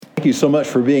Thank you so much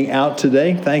for being out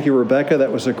today. Thank you, Rebecca.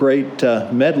 That was a great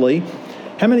medley.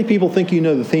 How many people think you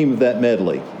know the theme of that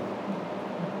medley?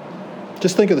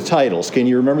 Just think of the titles. Can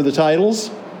you remember the titles?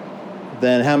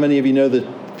 Then how many of you know the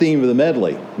theme of the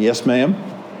medley? Yes, ma'am?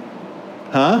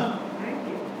 Huh?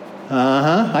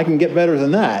 Uh-huh. I can get better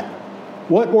than that.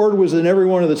 What word was in every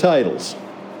one of the titles?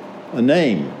 A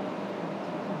name.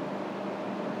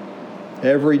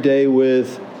 Every day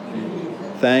with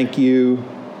thank you.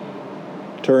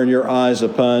 Turn your eyes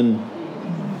upon.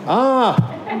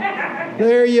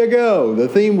 There you go. The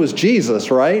theme was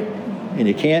Jesus, right? And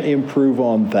you can't improve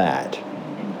on that.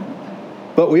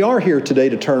 But we are here today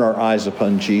to turn our eyes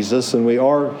upon Jesus, and we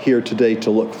are here today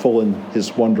to look full in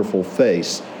his wonderful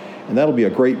face. And that'll be a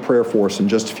great prayer for us in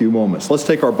just a few moments. Let's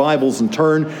take our Bibles and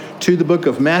turn to the book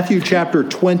of Matthew chapter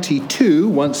 22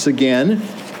 once again.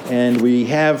 And we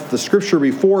have the scripture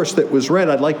before us that was read.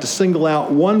 I'd like to single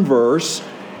out one verse.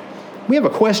 We have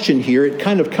a question here. It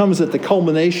kind of comes at the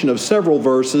culmination of several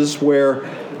verses where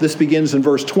this begins in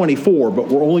verse 24, but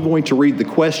we're only going to read the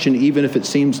question even if it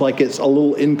seems like it's a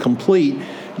little incomplete.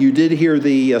 You did hear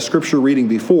the scripture reading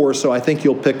before, so I think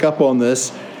you'll pick up on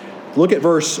this. Look at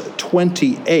verse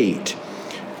 28.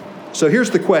 So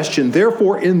here's the question.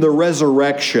 Therefore, in the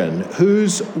resurrection,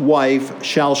 whose wife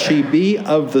shall she be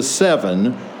of the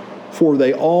seven? For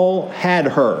they all had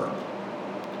her.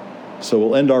 So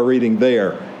we'll end our reading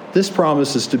there. This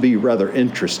promises to be rather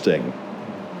interesting.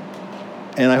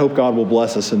 And I hope God will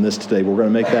bless us in this today. We're going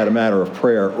to make that a matter of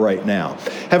prayer right now.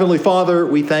 Heavenly Father,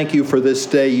 we thank you for this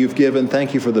day you've given.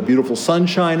 Thank you for the beautiful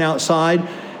sunshine outside.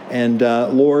 And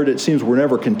Lord, it seems we're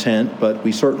never content, but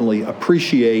we certainly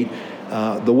appreciate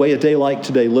the way a day like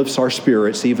today lifts our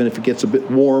spirits, even if it gets a bit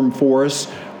warm for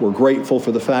us. We're grateful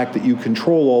for the fact that you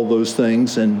control all those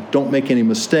things and don't make any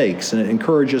mistakes. And it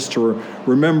encourages us to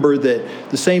remember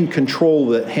that the same control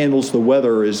that handles the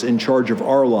weather is in charge of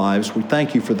our lives. We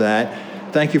thank you for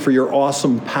that. Thank you for your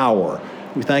awesome power.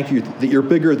 We thank you that you're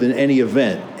bigger than any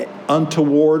event,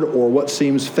 untoward or what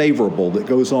seems favorable that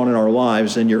goes on in our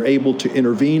lives, and you're able to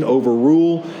intervene,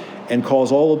 overrule, and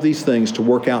cause all of these things to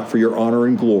work out for your honor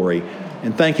and glory.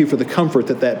 And thank you for the comfort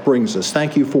that brings us.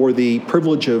 Thank you for the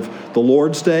privilege of the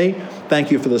Lord's Day.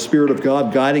 Thank you for the Spirit of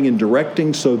God guiding and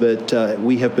directing so that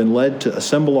we have been led to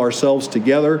assemble ourselves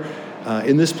together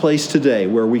in this place today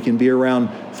where we can be around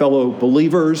fellow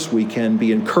believers. We can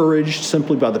be encouraged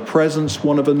simply by the presence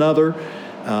one of another.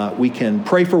 We can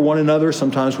pray for one another.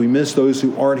 Sometimes we miss those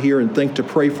who aren't here and think to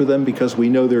pray for them because we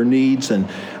know their needs. And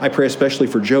I pray especially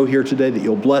for Joe here today that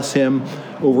you'll bless him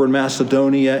over in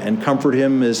Macedonia and comfort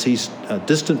him as he's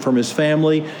distant from his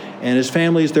family and his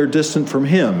family as they're distant from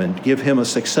him, and give him a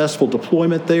successful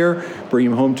deployment there, bring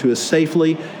him home to us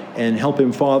safely, and help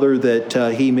him, Father,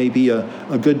 that he may be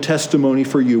a good testimony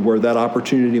for you where that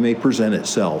opportunity may present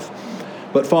itself.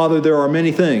 But, Father, there are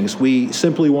many things. We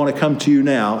simply want to come to you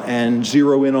now and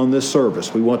zero in on this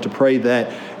service. We want to pray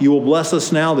that you will bless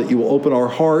us now, that you will open our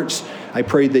hearts. I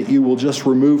pray that you will just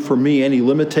remove from me any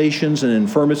limitations and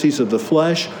infirmities of the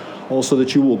flesh. Also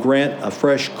that you will grant a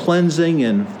fresh cleansing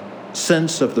and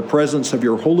sense of the presence of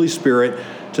your Holy Spirit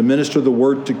to minister the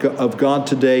word of God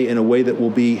today in a way that will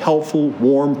be helpful,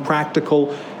 warm,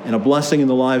 practical, and a blessing in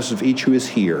the lives of each who is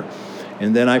here.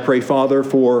 And then I pray, Father,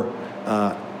 for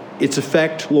its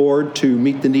effect, Lord, to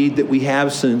meet the need that we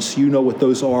have, since you know what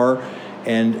those are.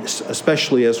 And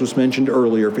especially, as was mentioned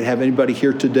earlier, if we have anybody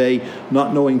here today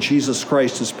not knowing Jesus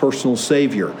Christ as personal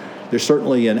Savior, there's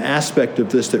certainly an aspect of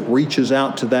this that reaches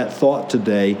out to that thought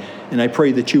today. And I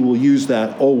pray that you will use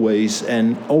that always,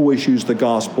 and always use the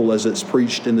gospel as it's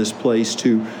preached in this place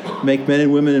to make men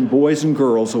and women and boys and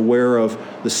girls aware of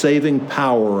the saving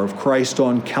power of Christ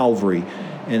on Calvary,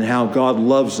 and how God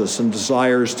loves us and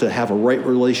desires to have a right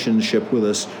relationship with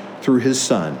us through his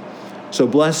Son. So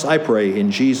bless, I pray,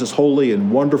 in Jesus' holy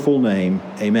and wonderful name.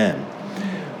 Amen.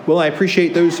 Well, I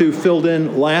appreciate those who filled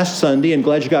in last Sunday, and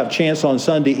glad you got a chance on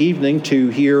Sunday evening to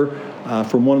hear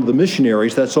from one of the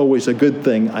missionaries. That's always a good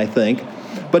thing, I think.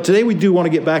 But today we do want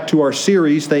to get back to our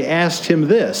series, They Asked Him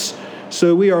This.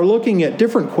 So we are looking at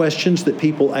different questions that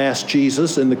people asked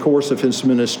Jesus in the course of his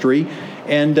ministry.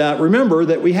 And remember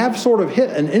that we have sort of hit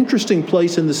an interesting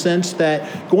place in the sense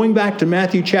that going back to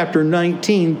Matthew chapter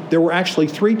 19, there were actually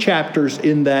three questions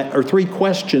in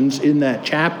that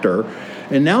chapter.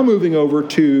 And now moving over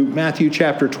to Matthew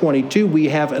chapter 22, we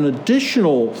have an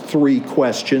additional three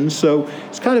questions. So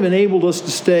it's kind of enabled us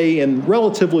to stay in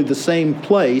relatively the same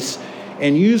place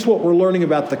and use what we're learning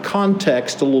about the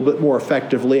context a little bit more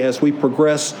effectively as we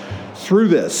progress through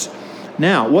this.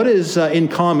 Now, what is in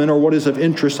common or what is of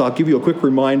interest, I'll give you a quick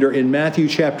reminder, in Matthew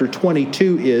chapter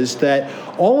 22 is that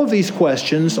all of these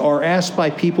questions are asked by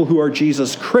people who are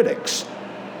Jesus' critics.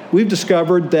 We've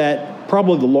discovered that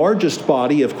probably the largest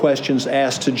body of questions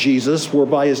asked to Jesus were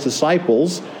by his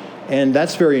disciples, and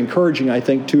that's very encouraging, I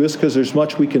think, to us because there's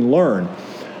much we can learn.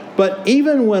 But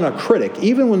even when a critic,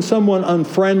 even when someone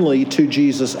unfriendly to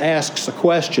Jesus asks a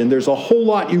question, there's a whole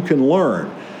lot you can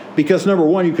learn. Because number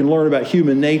one, you can learn about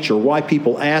human nature. Why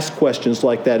people ask questions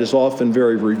like that is often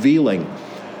very revealing.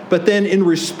 But then in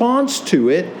response to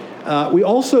it, we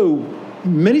also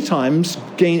many times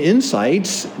gain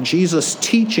insights. Jesus'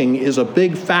 teaching is a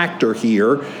big factor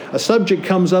here. A subject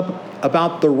comes up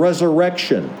about the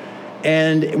resurrection.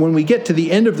 And when we get to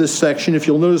the end of this section, if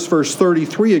you'll notice verse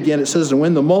 33 again, it says, "And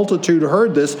when the multitude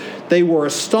heard this, they were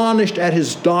astonished at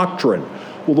his doctrine."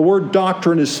 Well, the word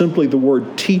doctrine is simply the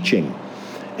word teaching.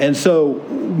 And so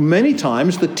many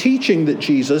times the teaching that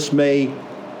Jesus may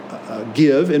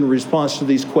give in response to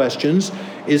these questions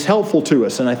is helpful to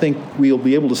us. And I think we'll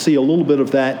be able to see a little bit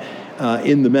of that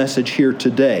in the message here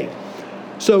today.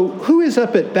 So who is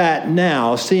up at bat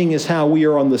now, seeing as how we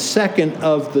are on the second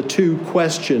of the two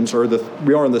questions,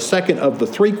 we are on the second of the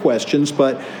three questions,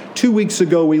 but 2 weeks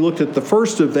ago we looked at the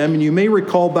first of them, and you may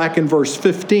recall back in verse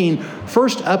 15,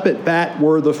 first up at bat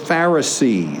were the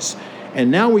Pharisees. And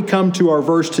now we come to our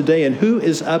verse today, and who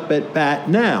is up at bat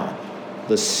now?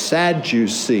 The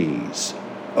Sadducees.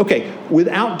 Okay,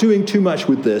 without doing too much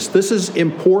with this is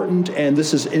important and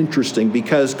this is interesting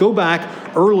because go back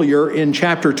earlier in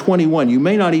chapter 21. You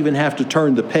may not even have to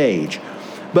turn the page.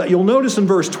 But you'll notice in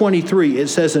verse 23, it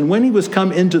says, "And when he was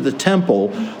come into the temple,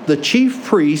 the chief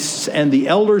priests and the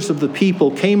elders of the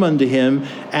people came unto him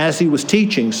as he was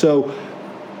teaching." So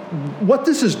what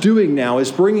this is doing now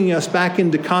is bringing us back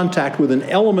into contact with an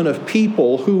element of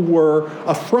people who were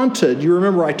affronted. You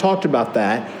remember I talked about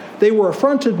that. They were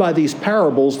affronted by these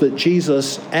parables that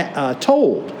Jesus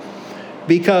told.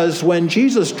 Because when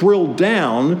Jesus drilled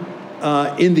down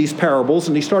in these parables,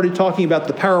 and he started talking about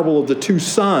the parable of the two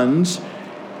sons,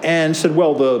 and said,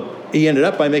 he ended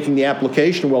up by making the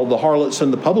application, the harlots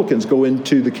and the publicans go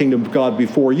into the kingdom of God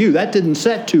before you. That didn't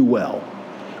set too well.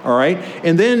 All right.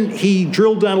 And then he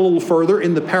drilled down a little further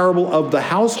in the parable of the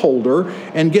householder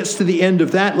and gets to the end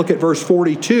of that. Look at verse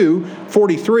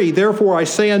 43. "Therefore I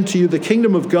say unto you, the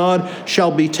kingdom of God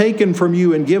shall be taken from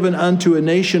you and given unto a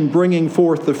nation bringing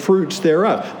forth the fruits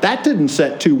thereof." That didn't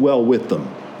set too well with them.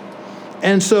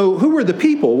 And so who were the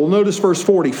people? Well, notice verse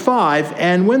 45.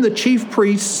 "And when the chief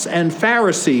priests and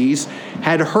Pharisees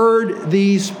had heard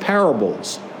these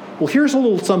parables." Well, here's a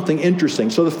little something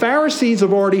interesting. So the Pharisees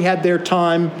have already had their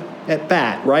time at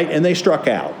bat, right? And they struck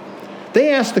out. They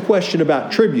asked the question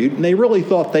about tribute, and they really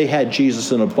thought they had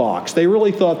Jesus in a box. They really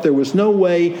thought there was no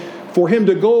way for him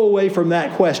to go away from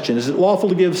that question. Is it lawful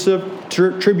to give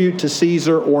tribute to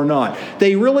Caesar or not?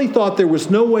 They really thought there was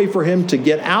no way for him to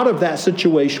get out of that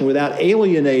situation without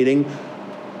alienating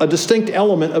a distinct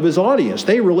element of his audience.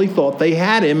 They really thought they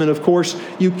had him. And of course,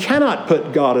 you cannot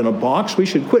put God in a box. We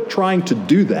should quit trying to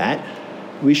do that.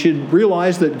 We should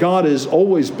realize that God is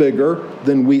always bigger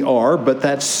than we are, but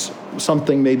that's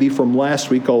something maybe from last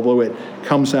week, although it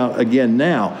comes out again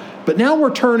now. But now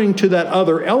we're turning to that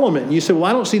other element. And you say,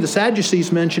 I don't see the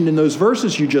Sadducees mentioned in those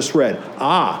verses you just read.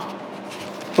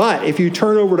 But if you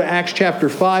turn over to Acts chapter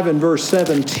 5 and verse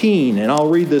 17, and I'll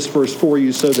read this verse for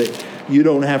you so that you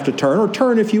don't have to turn, or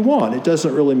turn if you want. It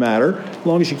doesn't really matter, as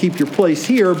long as you keep your place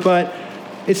here. But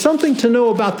it's something to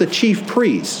know about the chief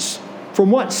priests. From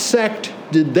what sect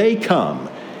did they come?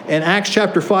 And Acts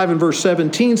chapter 5 and verse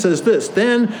 17 says this,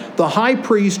 "Then the high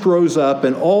priest rose up,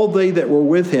 and all they that were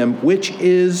with him, which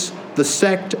is the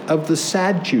sect of the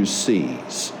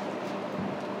Sadducees."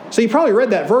 So you probably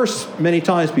read that verse many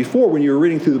times before when you were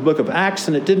reading through the book of Acts,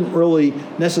 and it didn't really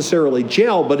necessarily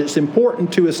gel, but it's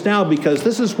important to us now because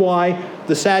this is why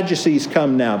the Sadducees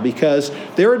come now, because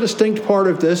they're a distinct part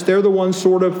of this. They're the ones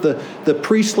sort of the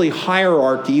priestly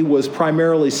hierarchy was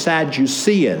primarily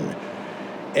Sadducean.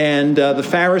 And the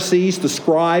Pharisees, the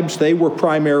scribes, they were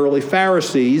primarily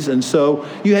Pharisees. And so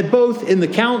you had both in the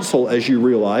council, as you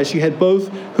realize. You had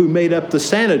both who made up the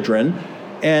Sanhedrin.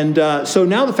 And so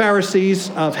now the Pharisees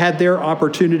have had their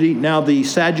opportunity. Now the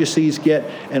Sadducees get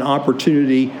an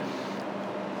opportunity.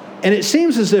 And it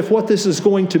seems as if what this is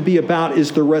going to be about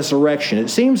is the resurrection. It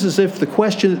seems as if the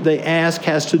question that they ask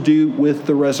has to do with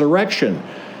the resurrection.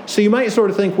 So you might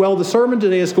sort of think, the sermon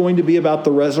today is going to be about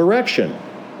the resurrection.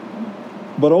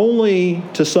 But only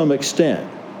to some extent.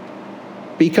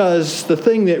 Because the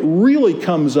thing that really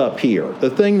comes up here, the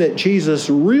thing that Jesus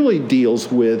really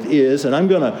deals with is, and I'm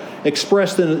going to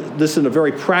express this in a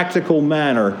very practical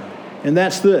manner, And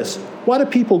that's this. Why do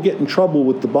people get in trouble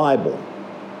with the Bible?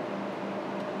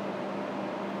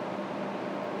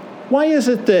 Why is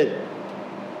it that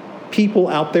people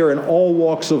out there in all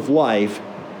walks of life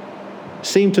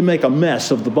seem to make a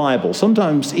mess of the Bible?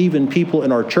 Sometimes even people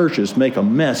in our churches make a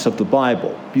mess of the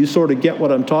Bible. You sort of get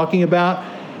what I'm talking about?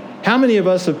 How many of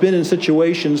us have been in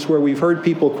situations where we've heard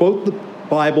people quote the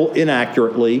Bible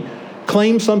inaccurately,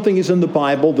 claim something is in the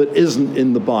Bible that isn't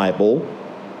in the Bible,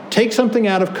 take something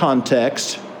out of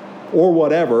context or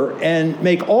whatever, and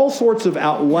make all sorts of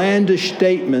outlandish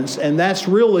statements, and that's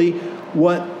really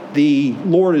what the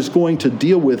Lord is going to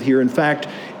deal with here. In fact,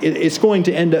 it's going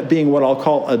to end up being what I'll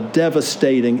call a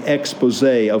devastating expose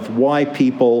of why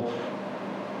people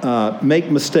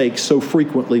make mistakes so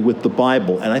frequently with the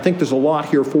Bible. And I think there's a lot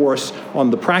here for us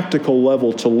on the practical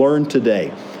level to learn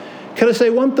today. Can I say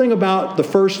one thing about the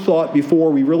first thought before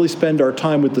we really spend our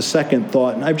time with the second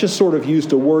thought? And I've just sort of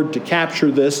used a word to capture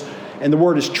this, and the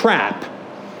word is trap.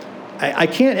 I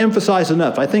can't emphasize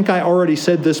enough. I think I already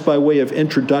said this by way of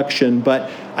introduction,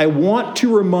 but I want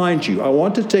to remind you, I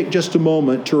want to take just a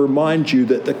moment to remind you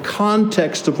that the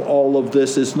context of all of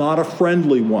this is not a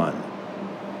friendly one.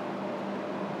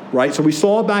 Right? So we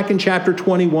saw back in chapter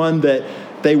 21 that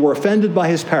they were offended by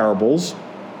his parables,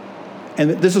 and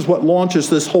this is what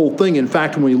launches this whole thing. In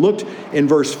fact, when we looked in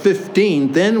verse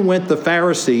 15, then went the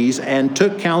Pharisees and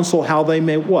took counsel how they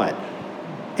may what?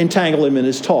 Entangle him in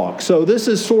his talk. So this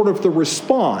is sort of the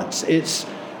response. It's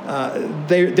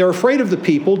they're afraid of the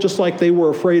people, just like they were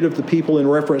afraid of the people in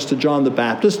reference to John the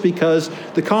Baptist, because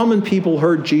the common people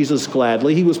heard Jesus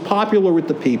gladly. He was popular with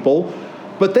the people,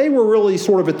 but they were really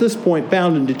sort of at this point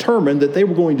bound and determined that they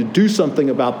were going to do something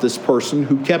about this person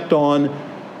who kept on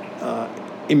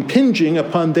impinging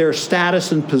upon their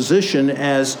status and position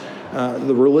as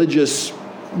the religious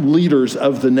leaders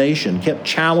of the nation, kept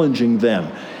challenging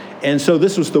them. And so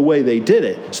this was the way they did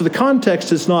it. So the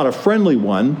context is not a friendly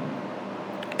one.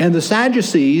 And the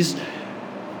Sadducees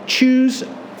choose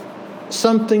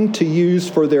something to use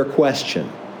for their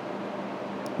question.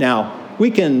 Now, we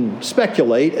can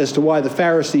speculate as to why the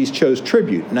Pharisees chose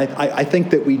tribute. And I think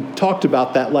that we talked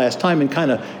about that last time and kind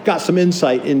of got some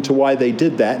insight into why they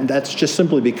did that. And that's just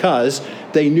simply because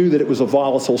they knew that it was a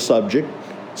volatile subject.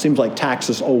 Seems like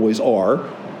taxes always are.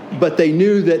 But they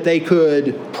knew that they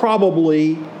could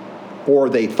probably, or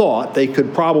they thought they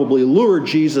could probably lure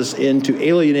Jesus into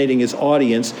alienating his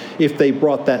audience if they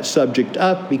brought that subject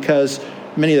up, because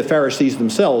many of the Pharisees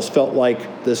themselves felt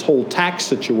like this whole tax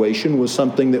situation was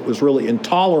something that was really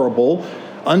intolerable,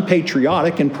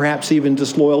 unpatriotic, and perhaps even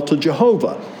disloyal to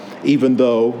Jehovah. Even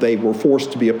though they were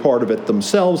forced to be a part of it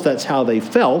themselves, that's how they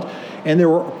felt. And there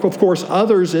were, of course,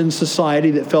 others in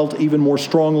society that felt even more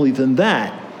strongly than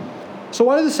that. So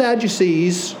why do the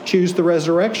Sadducees choose the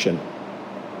resurrection?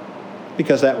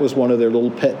 Because that was one of their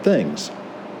little pet things.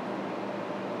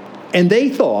 And they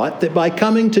thought that by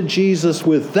coming to Jesus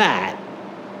with that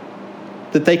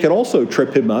they could also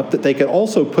trip him up, that they could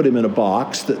also put him in a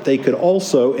box, that they could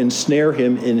also ensnare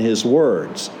him in his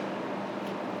words.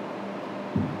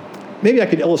 Maybe I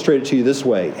could illustrate it to you this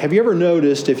way. Have you ever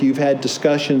noticed, if you've had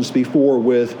discussions before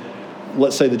with,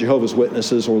 let's say, the Jehovah's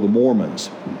Witnesses or the Mormons,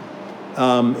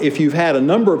 if you've had a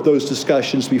number of those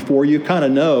discussions before, you kind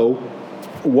of know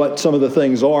what some of the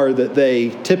things are that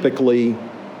they typically,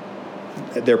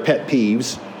 their pet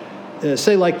peeves.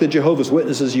 Say like the Jehovah's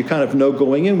Witnesses, you kind of know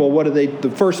going in, well, what do they, the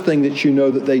first thing that you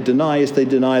know that they deny is they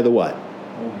deny the what?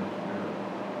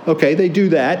 Okay, they do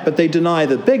that, but they deny,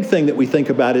 the big thing that we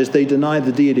think about is they deny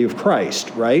the deity of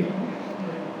Christ, right?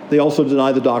 They also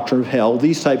deny the doctrine of hell,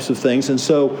 these types of things. And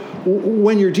so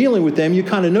when you're dealing with them, you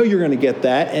kind of know you're going to get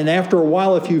that. And after a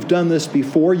while, if you've done this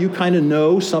before, you kind of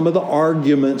know some of the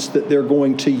arguments that they're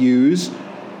going to use.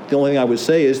 The only thing I would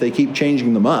say is they keep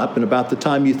changing them up. And about the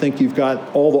time you think you've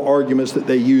got all the arguments that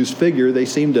they use figure, they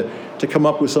seem to come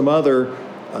up with some other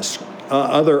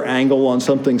angle on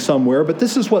something somewhere. But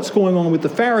this is what's going on with the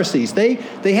Pharisees. They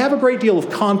have a great deal of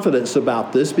confidence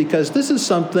about this, because this is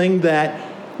something that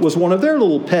was one of their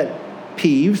little pet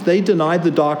peeves. They denied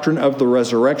the doctrine of the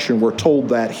resurrection. We're told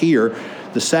that here.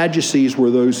 The Sadducees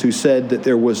were those who said that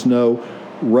there was no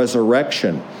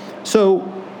resurrection.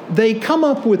 So they come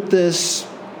up with this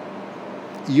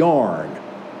yarn.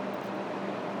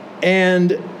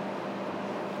 And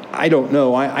I don't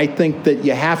know. I think that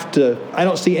you have to, I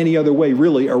don't see any other way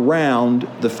really around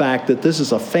the fact that this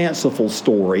is a fanciful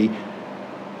story.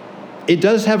 It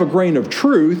does have a grain of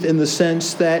truth in the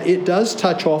sense that it does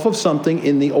touch off of something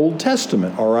in the Old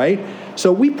Testament, all right?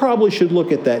 So we probably should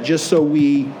look at that just so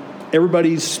we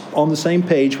everybody's on the same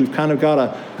page. We've kind of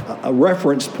got a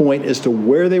reference point as to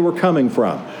where they were coming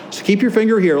from. So keep your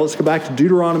finger here. Let's go back to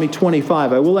Deuteronomy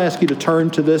 25. I will ask you to turn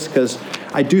to this because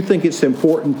I do think it's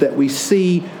important that we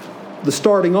see the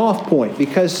starting off point.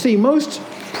 Because, see, most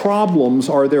problems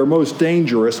are their most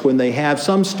dangerous when they have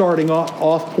some starting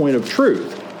off point of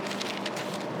truth.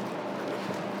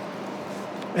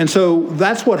 And so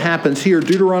that's what happens here,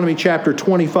 Deuteronomy chapter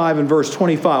 25 and verse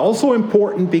 25. Also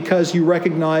important because you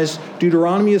recognize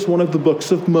Deuteronomy is one of the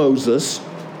books of Moses.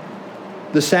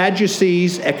 The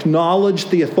Sadducees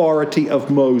acknowledged the authority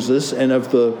of Moses and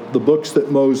of the books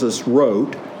that Moses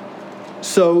wrote.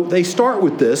 So they start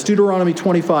with this, Deuteronomy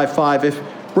 25:5. If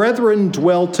brethren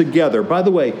dwell together. By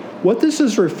the way, what this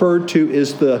is referred to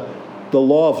is the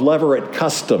law of levirate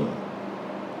custom.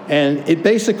 And it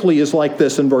basically is like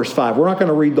this in verse 5. We're not going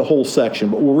to read the whole section,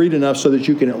 but we'll read enough so that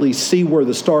you can at least see where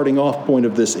the starting off point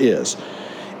of this is.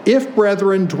 If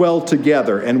brethren dwell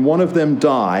together and one of them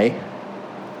die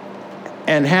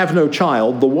and have no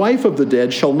child, the wife of the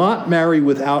dead shall not marry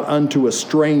without unto a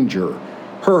stranger.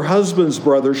 Her husband's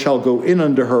brother shall go in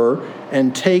unto her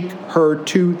and take her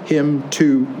to him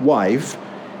to wife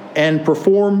and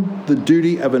perform the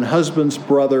duty of an husband's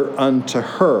brother unto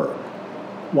her.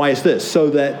 Why is this? So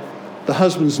that the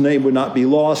husband's name would not be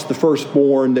lost. The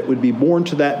firstborn that would be born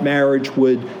to that marriage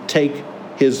would take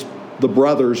the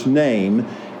brother's name,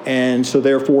 and so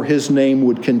therefore his name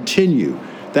would continue.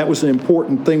 That was an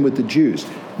important thing with the Jews.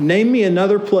 Name me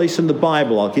another place in the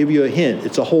Bible. I'll give you a hint.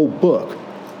 It's a whole book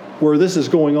where this is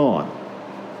going on.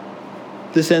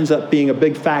 This ends up being a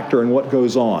big factor in what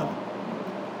goes on.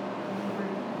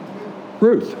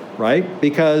 Ruth, right?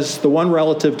 Because the one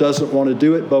relative doesn't want to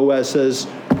do it. Boaz says,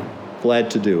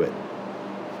 glad to do it.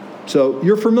 So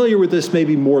you're familiar with this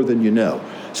maybe more than you know.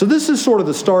 So this is sort of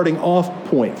the starting off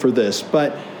point for this.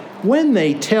 But when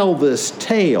they tell this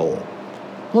tale,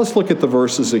 let's look at the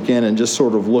verses again and just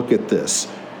sort of look at this.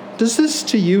 Does this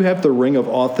to you have the ring of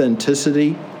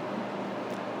authenticity?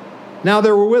 Now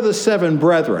there were with us 7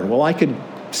 brethren. Well, I could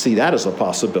see that as a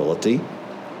possibility.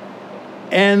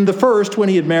 And the first, when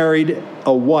he had married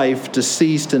a wife,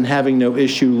 deceased and having no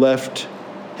issue, left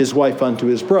his wife unto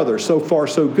his brother. So far,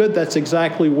 so good. That's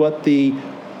exactly what the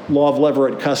law of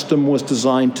levirate custom was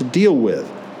designed to deal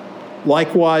with.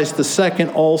 Likewise, the second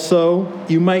also,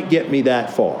 you might get me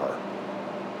that far.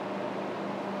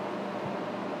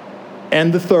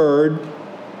 And the third,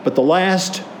 but the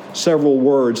last several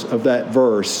words of that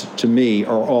verse to me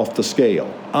are off the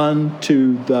scale.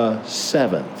 Unto the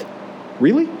 7th.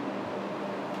 Really?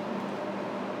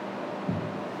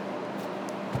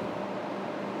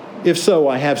 If so,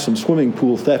 I have some swimming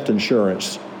pool theft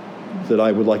insurance that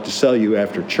I would like to sell you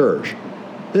after church.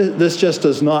 This just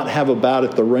does not have about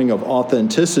it the ring of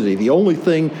authenticity. The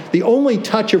only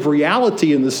touch of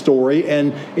reality in the story,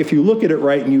 and if you look at it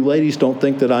right and you ladies don't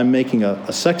think that I'm making a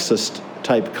sexist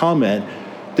type comment,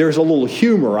 there's a little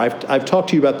humor. I've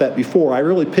talked to you about that before. I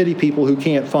really pity people who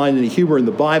can't find any humor in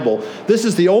the Bible. This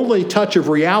is the only touch of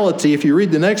reality if you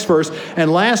read the next verse.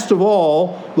 And last of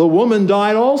all, the woman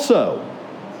died also.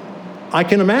 I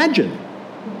can imagine,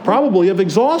 probably of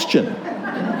exhaustion.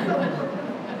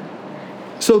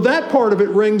 So that part of it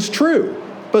rings true.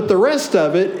 But the rest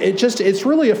of it, it's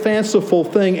really a fanciful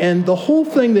thing. And the whole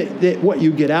thing that what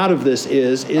you get out of this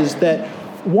is that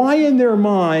why in their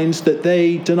minds that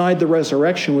they denied the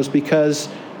resurrection was because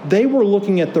they were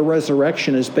looking at the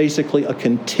resurrection as basically a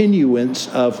continuance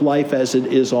of life as it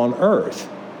is on earth.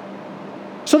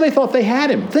 So they thought they had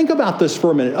him. Think about this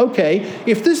for a minute. Okay,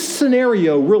 if this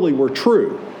scenario really were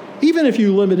true, even if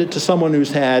you limit it to someone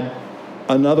who's had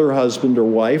another husband or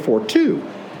wife or 2,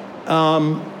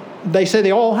 they say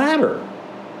they all had her.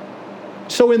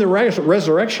 So in the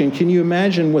resurrection, can you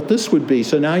imagine what this would be?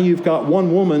 So now you've got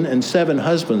 1 woman and 7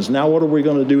 husbands. Now what are we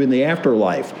going to do in the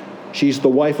afterlife? She's the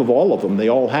wife of all of them. They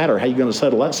all had her. How are you going to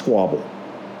settle that squabble?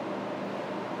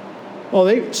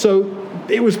 Well, so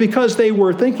it was because they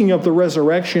were thinking of the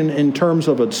resurrection in terms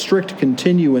of a strict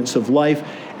continuance of life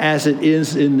as it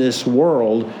is in this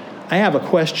world. I have a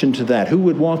question to that. Who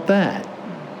would want that?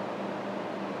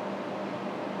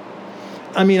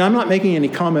 I mean, I'm not making any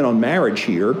comment on marriage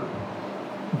here,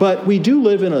 but we do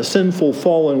live in a sinful,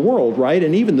 fallen world, right?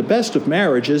 And even the best of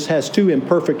marriages has 2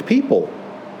 imperfect people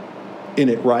in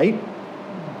it, right?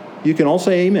 You can all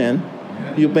say amen.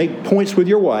 You'll make points with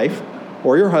your wife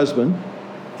or your husband.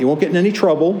 You won't get in any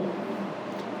trouble.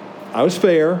 I was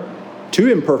fair.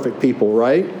 2 imperfect people,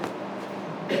 right?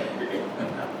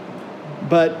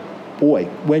 But, boy,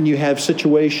 when you have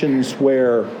situations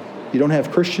where you don't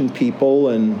have Christian people,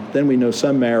 and then we know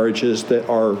some marriages that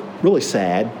are really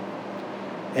sad,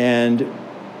 and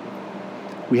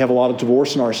We have a lot of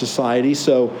divorce in our society.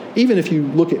 So even if you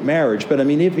look at marriage, but I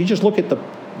mean, if you just look at the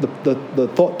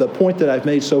point that I've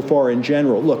made so far in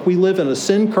general, look, we live in a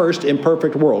sin-cursed,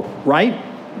 imperfect world, right?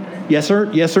 Yes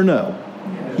or no?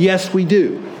 Yes, we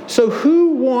do. So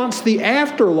who wants the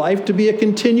afterlife to be a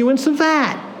continuance of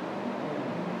that?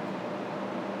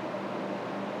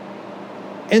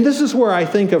 And this is where I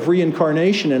think of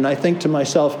reincarnation, and I think to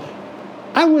myself,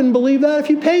 I wouldn't believe that if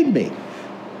you paid me.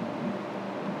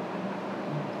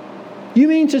 You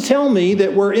mean to tell me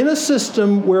that we're in a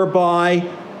system whereby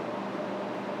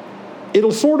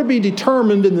it'll sort of be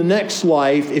determined in the next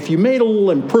life, if you made a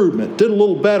little improvement, did a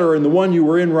little better in the one you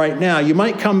were in right now, you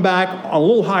might come back on a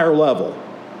little higher level.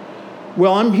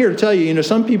 Well, I'm here to tell you,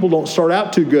 some people don't start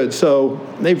out too good, so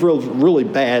they've really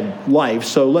bad life.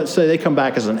 So let's say they come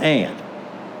back as an ant.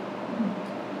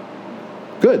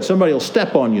 Good, somebody will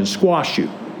step on you and squash you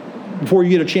before you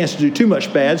get a chance to do too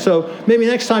much bad. So maybe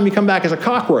next time you come back as a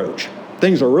cockroach.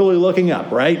 Things are really looking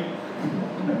up, right?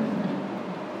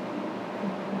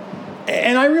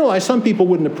 And I realize some people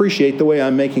wouldn't appreciate the way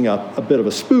I'm making a bit of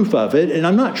a spoof of it, and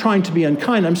I'm not trying to be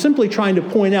unkind. I'm simply trying to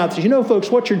point out that, folks,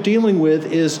 what you're dealing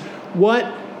with is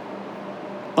what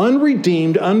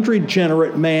unredeemed,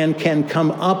 unregenerate man can come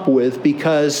up with,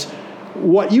 because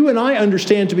what you and I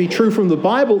understand to be true from the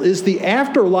Bible is the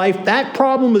afterlife. That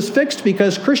problem is fixed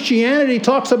because Christianity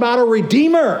talks about a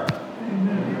Redeemer.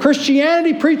 Amen.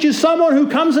 Christianity preaches someone who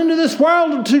comes into this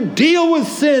world to deal with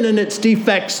sin and its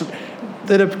defects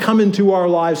that have come into our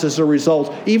lives as a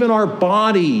result. Even our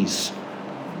bodies,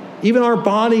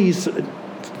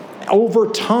 over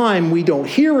time, we don't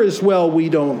hear as well. We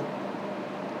don't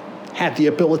have the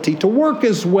ability to work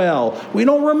as well. We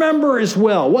don't remember as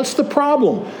well. What's the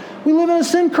problem? We live in a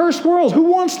sin-cursed world. Who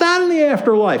wants that in the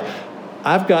afterlife?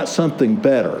 I've got something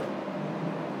better.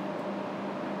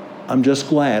 I'm just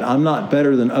glad. I'm not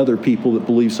better than other people that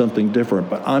believe something different,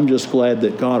 but I'm just glad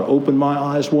that God opened my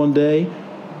eyes one day,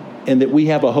 and that we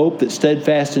have a hope that's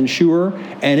steadfast and sure,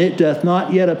 and it doth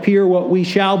not yet appear what we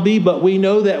shall be, but we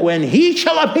know that when he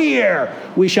shall appear,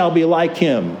 we shall be like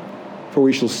him, for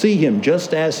we shall see him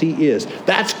just as he is.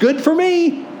 That's good for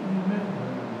me,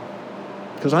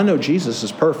 because I know Jesus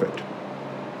is perfect.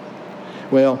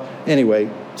 Well, anyway,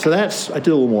 so I did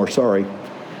a little more, sorry,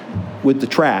 with the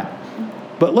trap.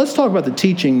 But let's talk about the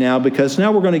teaching now, because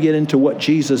now we're going to get into what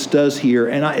Jesus does here.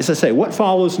 And as I say, what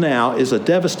follows now is a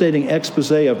devastating expose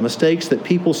of mistakes that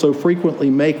people so frequently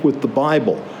make with the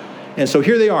Bible. And so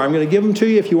here they are. I'm going to give them to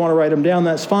you. If you want to write them down,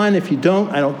 that's fine. If you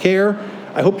don't, I don't care.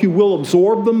 I hope you will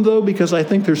absorb them, though, because I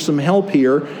think there's some help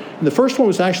here. And the first one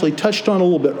was actually touched on a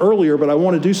little bit earlier, but I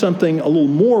want to do something a little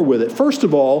more with it. First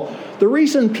of all, the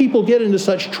reason people get into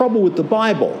such trouble with the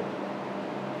Bible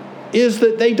is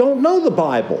that they don't know the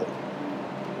Bible.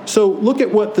 So look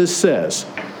at what this says.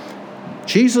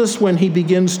 Jesus, when he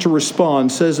begins to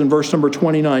respond, says in verse number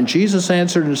 29, Jesus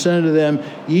answered and said unto them,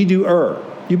 ye do err.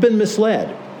 You've been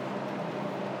misled.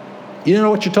 You don't know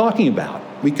what you're talking about.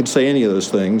 We could say any of those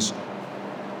things.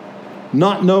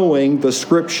 Not knowing the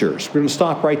Scriptures. We're going to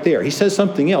stop right there. He says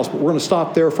something else, but we're going to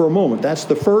stop there for a moment. That's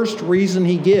the first reason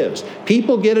he gives.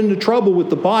 People get into trouble with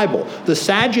the Bible. The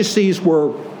Sadducees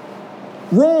were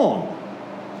wrong,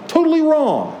 totally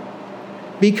wrong,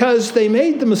 because they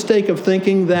made the mistake of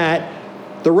thinking that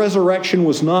the resurrection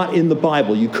was not in the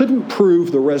Bible. You couldn't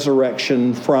prove the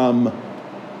resurrection from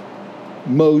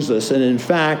Moses, and in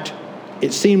fact,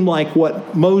 it seemed like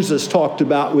what Moses talked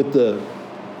about with the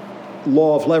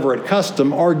law of levirate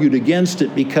custom argued against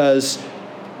it, because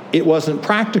it wasn't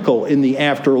practical in the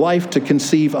afterlife to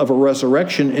conceive of a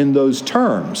resurrection in those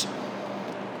terms.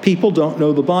 People don't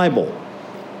know the Bible.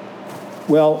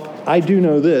 Well, I do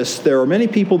know this. There are many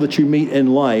people that you meet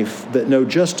in life that know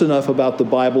just enough about the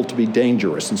Bible to be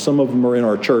dangerous, and some of them are in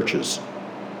our churches.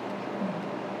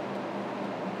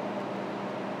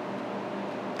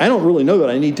 I don't really know that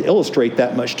I need to illustrate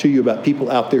that much to you about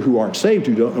people out there who aren't saved,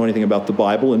 who don't know anything about the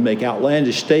Bible and make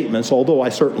outlandish statements, although I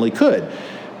certainly could.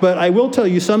 But I will tell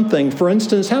you something. For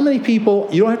instance, how many people,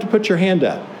 you don't have to put your hand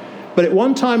up, but at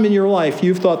one time in your life,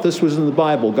 you've thought this was in the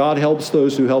Bible, God helps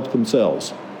those who help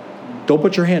themselves. Don't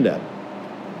put your hand up.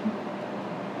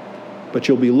 But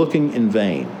you'll be looking in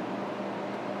vain.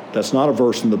 That's not a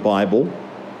verse in the Bible.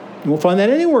 You won't find that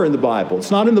anywhere in the Bible.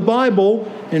 It's not in the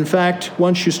Bible. In fact,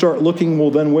 once you start looking, well,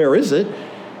 then where is it?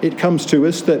 It comes to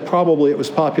us that probably it was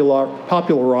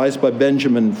popularized by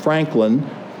Benjamin Franklin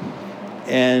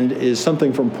and is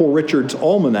something from Poor Richard's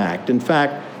Almanac. In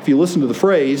fact, if you listen to the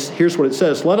phrase, here's what it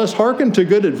says: let us hearken to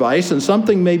good advice, and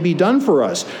something may be done for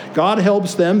us. God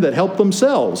helps them that help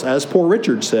themselves, as Poor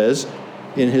Richard says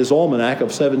in his Almanac of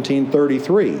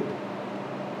 1733.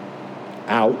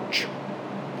 Ouch.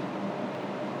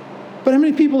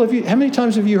 But how many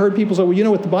times have you heard people say, well, you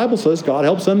know what the Bible says, God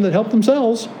helps them that help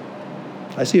themselves.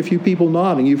 I see a few people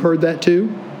nodding. You've heard that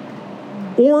too?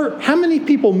 Or how many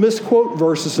people misquote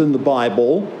verses in the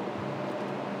Bible?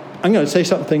 I'm going to say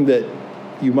something that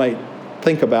you might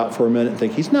think about for a minute and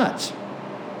think he's nuts.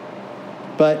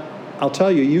 But I'll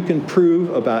tell you, you can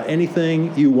prove about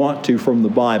anything you want to from the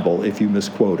Bible if you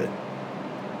misquote it.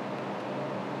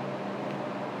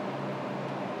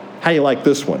 How do you like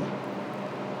this one?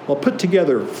 Well, put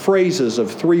together phrases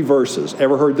of 3 verses.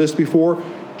 Ever heard this before?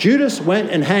 Judas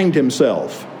went and hanged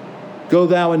himself. Go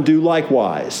thou and do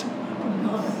likewise.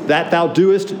 That thou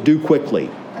doest, do quickly.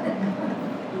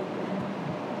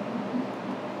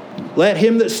 Let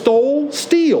him that stole,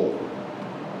 steal.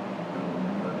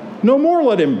 No more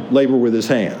let him labor with his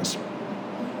hands.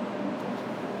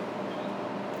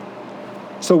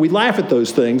 So we laugh at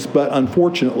those things, but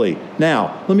unfortunately.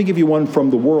 Now, let me give you one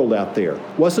from the world out there.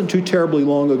 Wasn't too terribly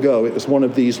long ago, it was one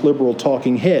of these liberal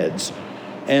talking heads.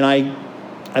 And I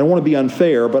don't want to be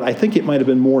unfair, but I think it might have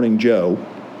been Morning Joe.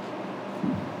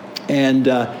 And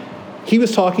he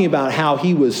was talking about how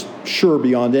he was sure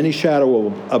beyond any shadow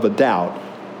of a doubt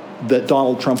that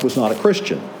Donald Trump was not a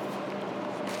Christian.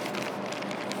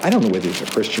 I don't know whether he's a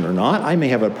Christian or not. I may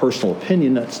have a personal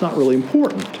opinion. That's not really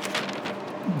important.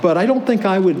 But I don't think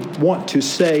I would want to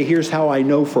say, here's how I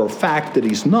know for a fact that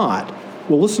he's not.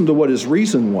 Well, listen to what his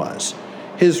reason was.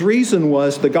 His reason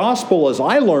was the gospel as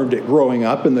I learned it growing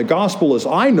up and the gospel as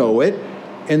I know it.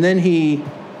 And then he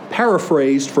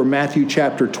paraphrased from Matthew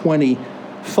chapter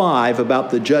 25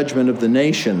 about the judgment of the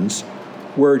nations,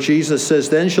 where Jesus says,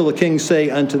 then shall the king say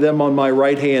unto them on my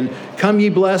right hand, come ye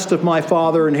blessed of my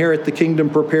Father, inherit the kingdom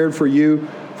prepared for you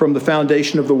from the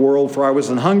foundation of the world. For I was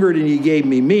an hungered, and ye gave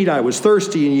me meat. I was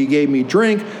thirsty, and ye gave me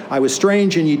drink. I was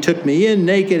strange, and ye took me in.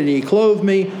 Naked, and ye clothed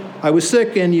me. I was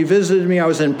sick, and ye visited me. I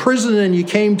was in prison, and ye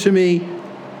came to me.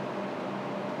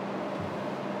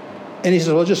 And he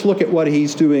says, well, just look at what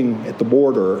he's doing at the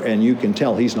border, and you can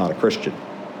tell he's not a Christian.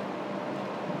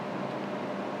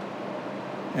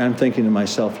 And I'm thinking to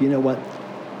myself, you know what?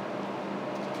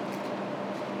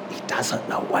 He doesn't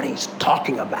know what he's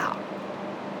talking about.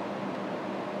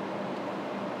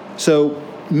 So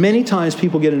many times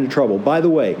people get into trouble. By the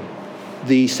way,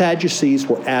 the Sadducees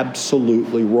were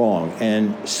absolutely wrong.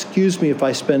 And excuse me if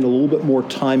I spend a little bit more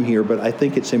time here, but I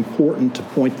think it's important to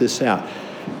point this out.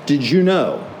 Did you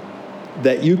know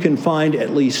that you can find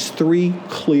at least 3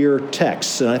 clear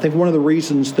texts? And I think one of the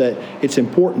reasons that it's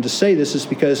important to say this is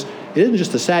because it isn't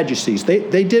just the Sadducees.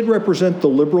 They did represent the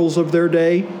liberals of their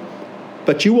day,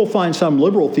 but you will find some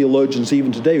liberal theologians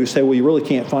even today who say, well, you really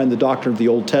can't find the doctrine of the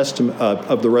Old Testament,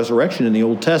 of the resurrection in the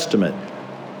Old Testament.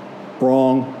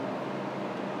 Wrong.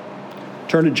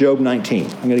 Turn to Job 19.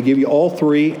 I'm going to give you all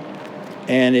 3,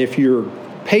 and if you're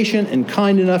patient and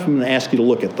kind enough, I'm going to ask you to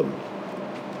look at them.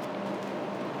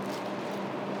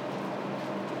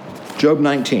 Job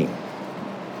 19.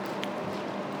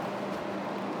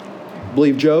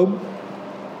 Believe Job?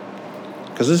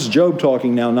 Because this is Job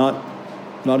talking now,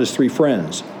 not his 3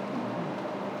 friends.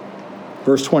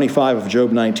 Verse 25 of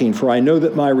Job 19, for I know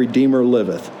that my Redeemer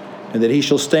liveth, and that he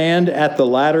shall stand at the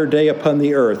latter day upon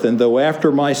the earth. And though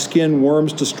after my skin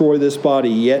worms destroy this body,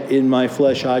 yet in my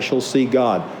flesh I shall see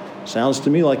God. Sounds to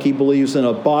me like he believes in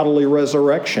a bodily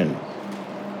resurrection.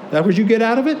 Is that what you get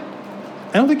out of it?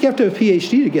 I don't think you have to have a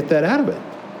PhD to get that out of it.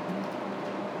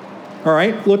 All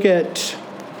right, look at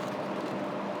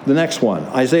the next one,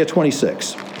 Isaiah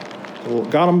 26. Well,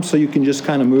 got them so you can just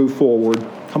kind of move forward.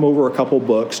 Come over a couple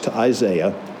books to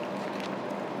Isaiah.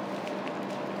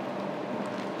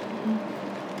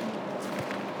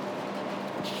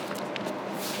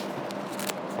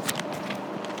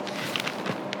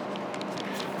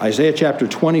 Isaiah chapter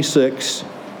 26,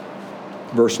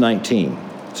 verse 19.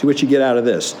 See what you get out of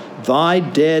this. Thy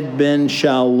dead men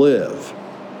shall live,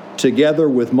 together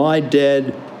with my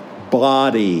dead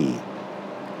body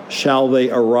shall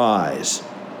they arise.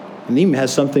 And he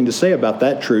has something to say about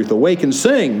that truth. Awake and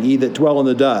sing, ye that dwell in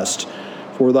the dust,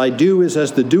 for thy dew is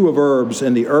as the dew of herbs,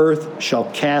 and the earth shall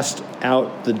cast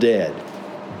out the dead.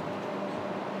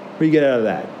 What do you get out of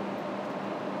that?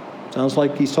 Sounds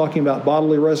like he's talking about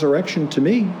bodily resurrection to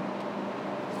me.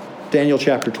 Daniel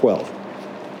chapter 12.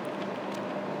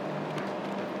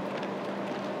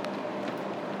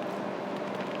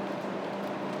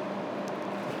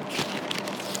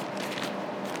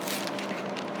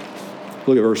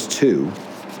 Look at verse 2.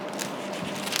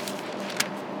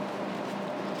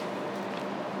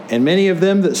 And many of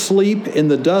them that sleep in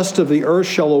the dust of the earth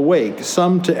shall awake,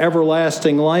 some to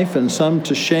everlasting life and some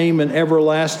to shame and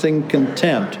everlasting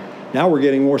contempt. Now we're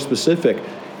getting more specific.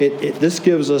 This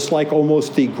gives us like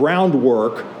almost the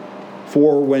groundwork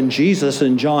For when Jesus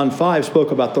in John 5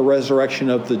 spoke about the resurrection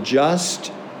of the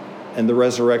just and the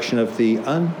resurrection of the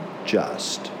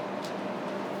unjust.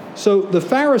 So the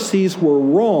Pharisees were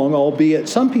wrong, albeit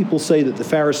some people say that the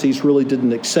Pharisees really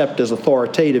didn't accept as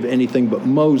authoritative anything but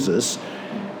Moses.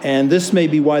 And this may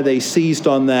be why they seized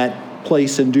on that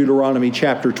place in Deuteronomy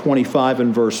chapter 25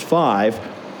 and verse 5.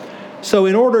 So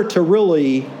in order to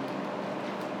really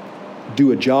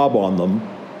do a job on them,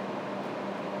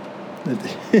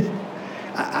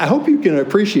 I hope you can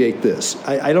appreciate this.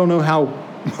 I don't know how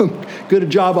good a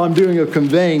job I'm doing of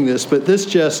conveying this, but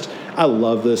I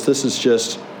love this. This is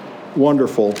just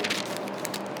wonderful.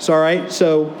 It's all right.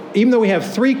 So even though we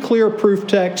have 3 clear proof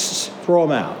texts, throw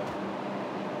them out.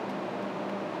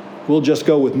 We'll just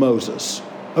go with Moses.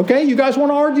 Okay, you guys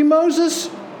want to argue Moses?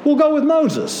 We'll go with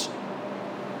Moses.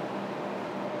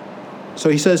 So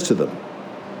he says to them,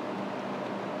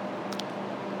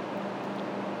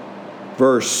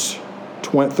 verse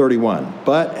 31,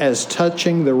 but as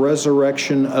touching the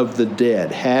resurrection of the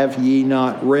dead, have ye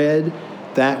not read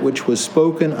that which was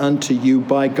spoken unto you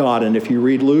by God? And if you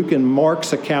read Luke and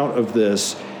Mark's account of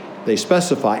this, they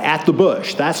specify at the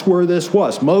bush. That's where this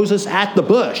was. Moses at the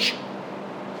bush.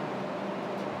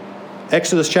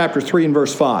 Exodus chapter 3 and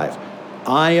verse 5.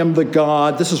 I am the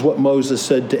God. This is what Moses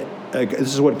said to.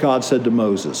 This is what God said to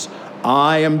Moses.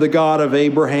 I am the God of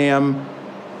Abraham,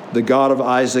 the God of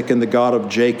Isaac, and the God of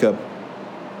Jacob.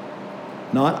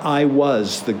 Not I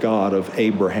was the God of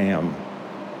Abraham,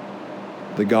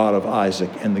 the God of Isaac,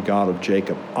 and the God of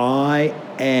Jacob. I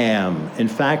am. In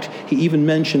fact, he even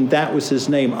mentioned that was his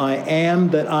name. I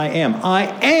am that I am. I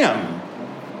am.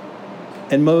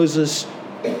 And Moses,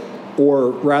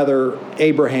 or rather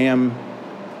Abraham,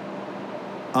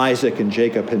 Isaac, and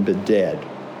Jacob had been dead,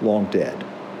 long dead.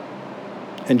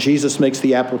 And Jesus makes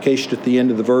the application at the end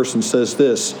of the verse and says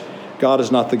this, God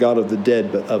is not the God of the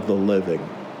dead, but of the living.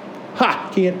 Ha!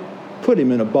 Can't put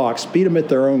him in a box. Beat them at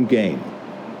their own game.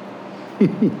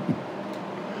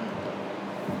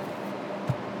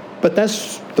 But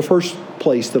that's the first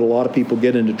place that a lot of people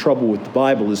get into trouble with the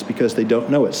Bible, is because they don't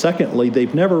know it. Secondly,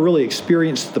 they've never really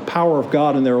experienced the power of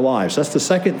God in their lives. That's the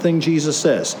second thing Jesus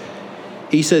says.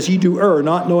 He says, you do err,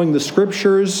 not knowing the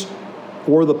Scriptures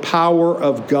or the power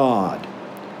of God.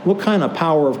 What kind of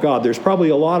power of God? There's probably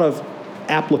a lot of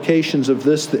applications of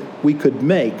this that we could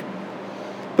make.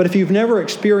 But if you've never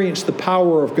experienced the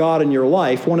power of God in your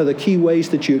life, one of the key ways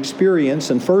that you experience,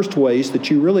 and first ways that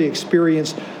you really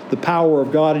experience the power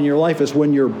of God in your life, is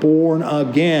when you're born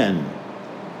again.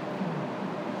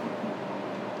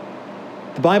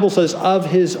 The Bible says,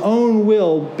 of his own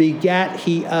will begat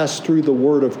he us through the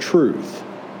word of truth.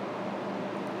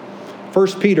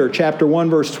 1 Peter chapter 1,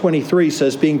 verse 23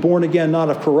 says, being born again, not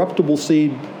of corruptible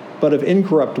seed, but of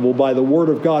incorruptible, by the word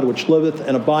of God, which liveth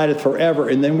and abideth forever.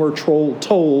 And then we're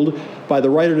told by the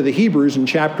writer to the Hebrews in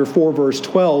chapter 4, verse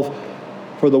 12,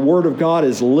 for the word of God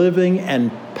is living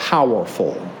and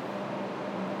powerful.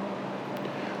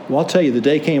 Well, I'll tell you, the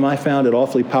day came I found it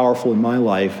awfully powerful in my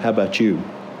life. How about you?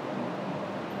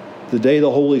 The day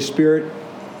the Holy Spirit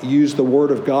used the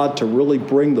word of God to really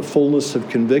bring the fullness of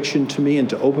conviction to me and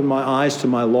to open my eyes to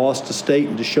my lost estate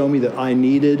and to show me that I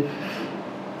needed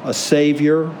a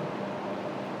Savior.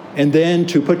 And then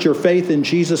to put your faith in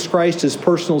Jesus Christ as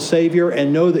personal Savior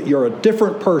and know that you're a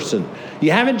different person.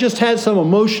 You haven't just had some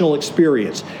emotional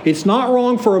experience. It's not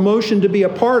wrong for emotion to be a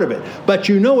part of it, but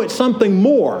you know it's something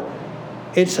more.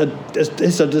 It's a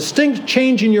distinct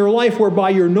change in your life whereby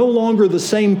you're no longer the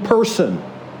same person.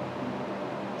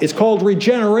 It's called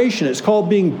regeneration. It's called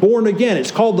being born again.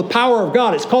 It's called the power of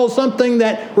God. It's called something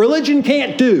that religion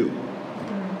can't do.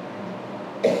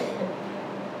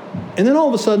 And then all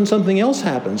of a sudden, something else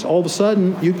happens. All of a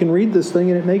sudden, you can read this thing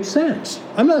and it makes sense.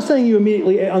 I'm not saying you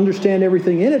immediately understand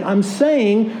everything in it. I'm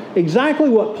saying exactly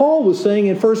what Paul was saying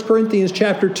in 1 Corinthians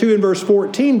chapter 2 and verse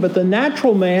 14. But the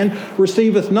natural man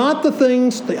receiveth not the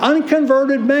things, the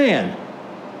unconverted man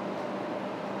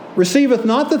receiveth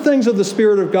not the things of the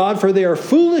Spirit of God, for they are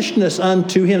foolishness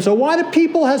unto him. So why do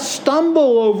people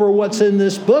stumble over what's in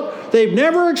this book? They've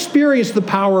never experienced the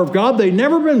power of God. They've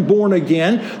never been born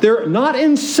again. They're not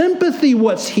in sympathy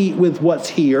with what's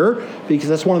here, because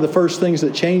that's one of the first things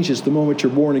that changes the moment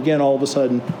you're born again. All of a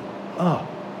sudden,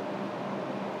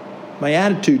 my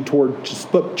attitude toward this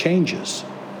book changes.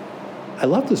 I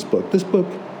love this book. This book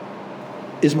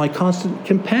is my constant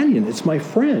companion. It's my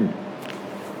friend.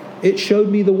 It showed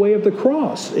me the way of the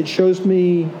cross. It shows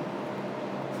me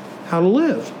how to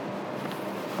live.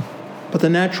 But the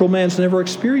natural man's never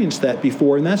experienced that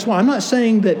before. And that's why I'm not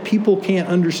saying that people can't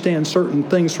understand certain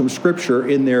things from Scripture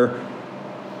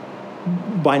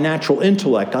by natural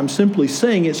intellect. I'm simply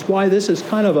saying it's why this is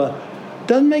kind of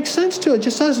doesn't make sense to it. It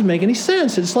just doesn't make any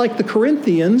sense. It's like the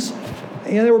Corinthians,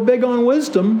 they were big on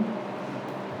wisdom,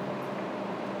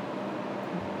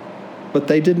 but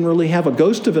they didn't really have a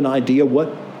ghost of an idea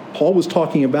what Paul was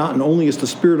talking about, and only as the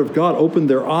Spirit of God opened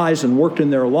their eyes and worked in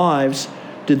their lives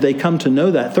did they come to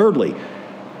know that. Thirdly,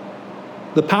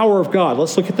 the power of God.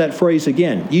 Let's look at that phrase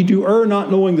again. "Ye do err, not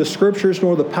knowing the Scriptures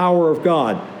nor the power of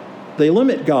God." They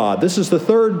limit God. This is the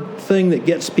third thing that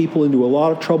gets people into a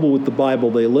lot of trouble with the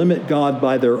Bible. They limit God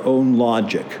by their own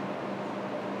logic.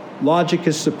 Logic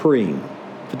is supreme.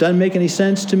 If it doesn't make any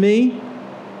sense to me,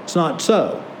 it's not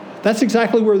so. That's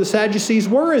exactly where the Sadducees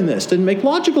were in this. It didn't make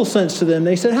logical sense to them.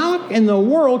 They said, how in the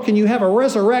world can you have a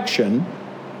resurrection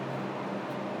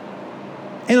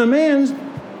and a man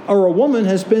or a woman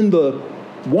has been the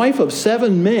wife of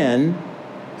 7 men?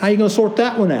 How are you going to sort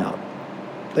that one out?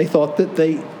 They thought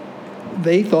that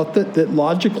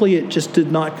logically it just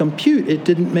did not compute. It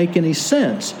didn't make any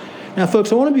sense. Now,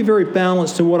 folks, I want to be very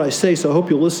balanced in what I say, so I hope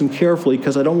you'll listen carefully,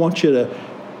 because I don't want you to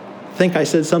think I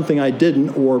said something I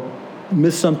didn't or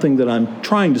miss something that I'm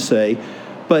trying to say.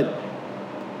 But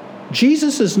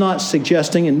Jesus is not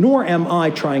suggesting, and nor am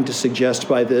I trying to suggest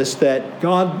by this, that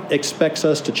God expects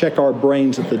us to check our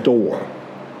brains at the door.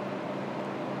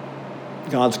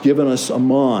 God's given us a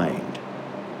mind.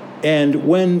 And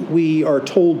when we are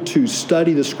told to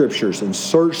study the Scriptures and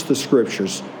search the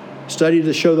Scriptures, study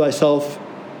to show thyself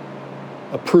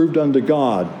approved unto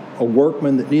God, a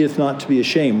workman that needeth not to be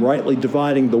ashamed, rightly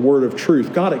dividing the word of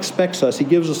truth. God expects us. He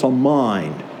gives us a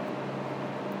mind.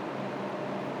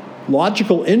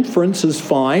 Logical inference is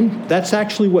fine. That's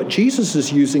actually what Jesus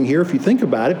is using here, if you think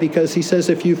about it, because he says,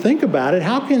 if you think about it,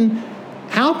 how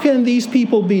can these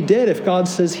people be dead if God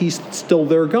says he's still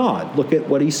their God? Look at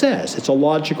what he says. It's a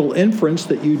logical inference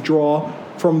that you draw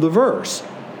from the verse.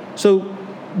 So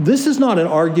this is not an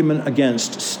argument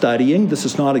against studying. This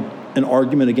is not an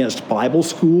argument against Bible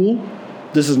school.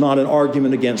 This is not an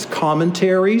argument against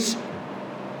commentaries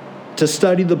to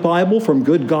study the Bible from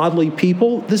good, godly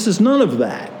people. This is none of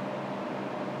that.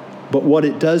 But what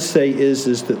it does say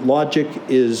is that logic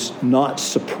is not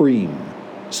supreme.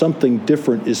 Something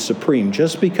different is supreme.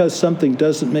 Just because something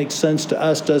doesn't make sense to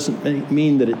us doesn't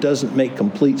mean that it doesn't make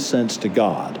complete sense to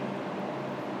God.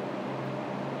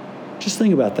 Just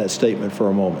think about that statement for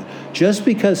a moment. Just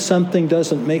because something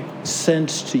doesn't make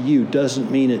sense to you doesn't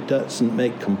mean it doesn't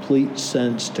make complete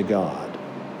sense to God.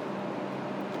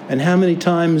 And how many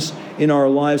times in our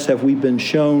lives have we been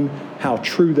shown how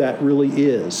true that really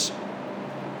is?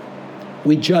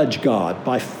 We judge God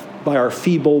by our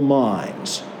feeble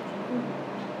minds.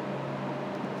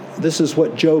 This is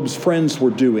what Job's friends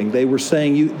were doing. They were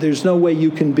saying, there's no way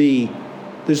you can be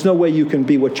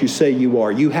what you say you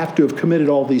are. You have to have committed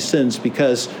all these sins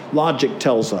because logic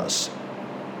tells us.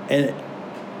 And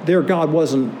their God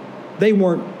wasn't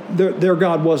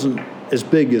as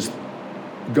big as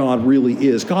God really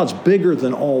is. God's bigger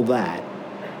than all that.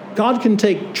 God can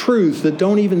take truths that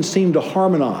don't even seem to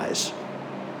harmonize,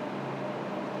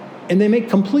 and they make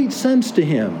complete sense to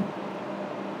him.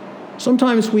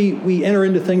 Sometimes we enter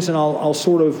into things, and I'll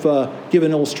sort of give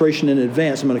an illustration in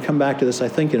advance. I'm going to come back to this, I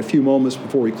think, in a few moments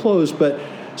before we close. But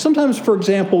sometimes, for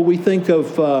example, we think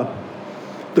of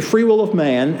the free will of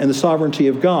man and the sovereignty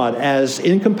of God as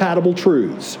incompatible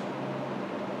truths.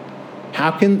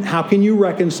 How can you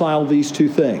reconcile these two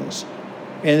things?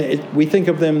 And we think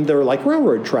of them, they're like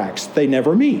railroad tracks. They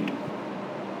never meet.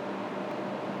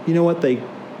 You know what?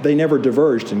 They never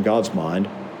diverged in God's mind.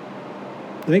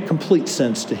 They make complete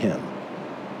sense to him.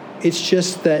 It's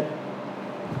just that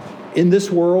in this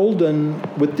world and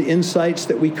with the insights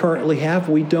that we currently have,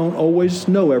 we don't always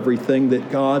know everything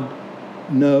that God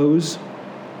knows.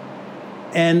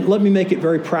 And let me make it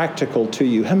very practical to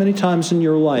you. How many times in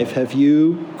your life have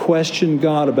you questioned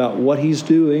God about what he's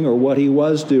doing or what he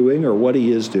was doing or what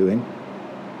he is doing?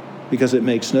 Because it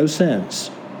makes no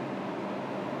sense.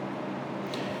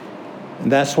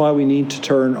 And that's why we need to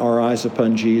turn our eyes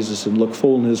upon Jesus and look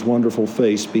full in his wonderful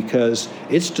face, because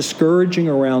it's discouraging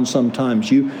around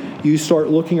sometimes. You start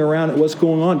looking around at what's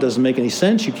going on. It doesn't make any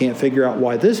sense. You can't figure out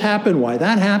why this happened, why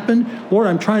that happened. Lord,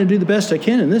 I'm trying to do the best I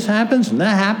can, and this happens, and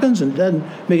that happens, and it doesn't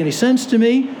make any sense to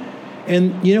me.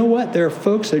 And you know what? There are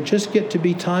folks, there just get to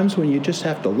be times when you just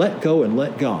have to let go and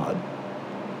let God.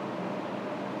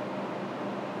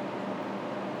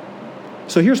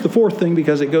 So here's the fourth thing,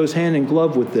 because it goes hand in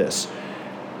glove with this.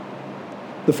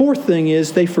 The fourth thing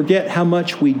is they forget how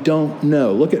much we don't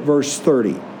know. Look at verse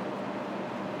 30.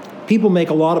 People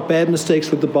make a lot of bad mistakes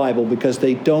with the Bible because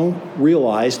they don't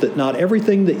realize that not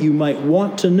everything that you might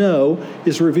want to know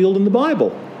is revealed in the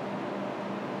Bible.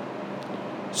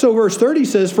 So verse 30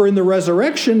 says, for in the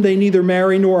resurrection they neither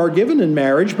marry nor are given in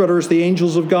marriage, but are as the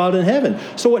angels of God in heaven.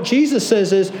 So what Jesus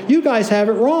says is, you guys have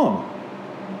it wrong.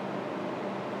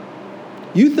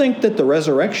 You think that the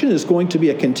resurrection is going to be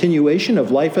a continuation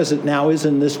of life as it now is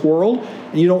in this world,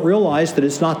 and you don't realize that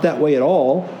it's not that way at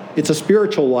all. It's a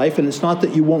spiritual life, and it's not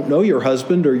that you won't know your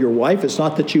husband or your wife. It's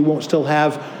not that you won't still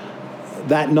have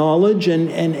that knowledge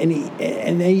and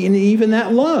even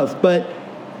that love. But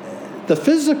the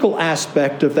physical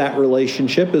aspect of that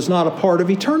relationship is not a part of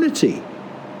eternity.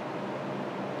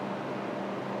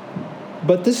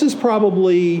 But this is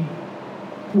probably,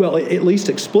 well, at least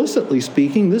explicitly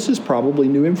speaking, this is probably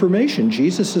new information.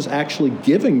 Jesus is actually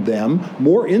giving them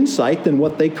more insight than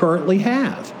what they currently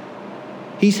have.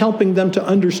 He's helping them to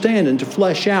understand and to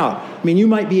flesh out. I mean, you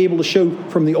might be able to show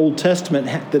from the Old Testament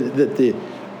that the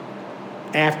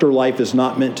afterlife is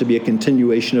not meant to be a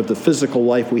continuation of the physical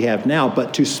life we have now,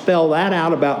 but to spell that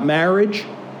out about marriage?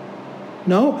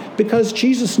 No, because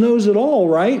Jesus knows it all,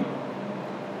 right?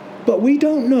 But we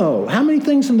don't know. How many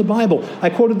things in the Bible? I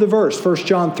quoted the verse, 1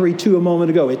 John 3:2 a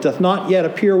moment ago. It doth not yet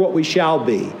appear what we shall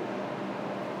be.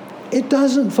 It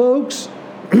doesn't, folks.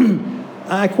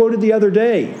 I quoted the other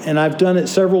day, and I've done it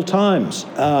several times.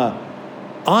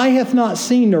 Eye hath not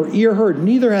seen nor ear heard,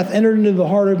 neither hath entered into the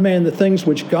heart of man the things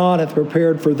which God hath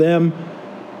prepared for them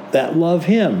that love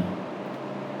him.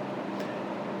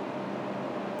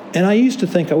 And I used to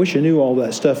think, I wish I knew all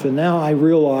that stuff, and now I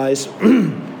realize,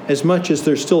 as much as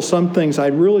there's still some things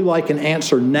I'd really like an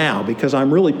answer now, because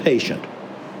I'm really patient,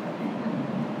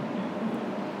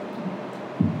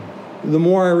 the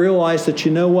more I realize that,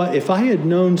 you know what, if I had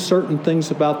known certain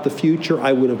things about the future,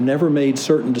 I would have never made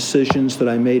certain decisions that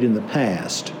I made in the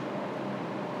past.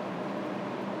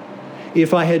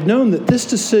 If I had known that this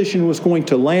decision was going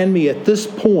to land me at this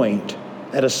point,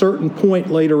 at a certain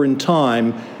point later in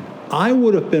time, I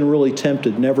would have been really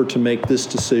tempted never to make this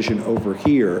decision over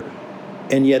here.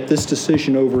 And yet this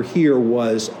decision over here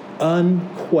was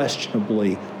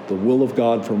unquestionably the will of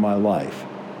God for my life.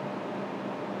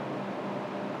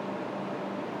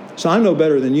 So I'm no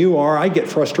better than you are. I get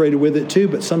frustrated with it too,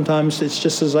 but sometimes it's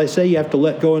just as I say, you have to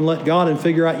let go and let God and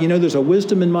figure out, there's a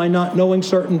wisdom in my not knowing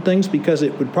certain things because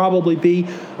it would probably be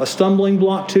a stumbling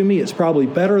block to me. It's probably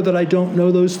better that I don't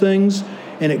know those things,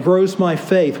 and it grows my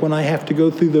faith when I have to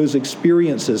go through those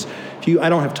experiences. I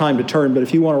don't have time to turn, but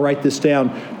if you want to write this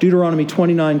down, Deuteronomy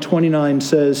 29:29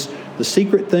 says, the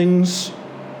secret things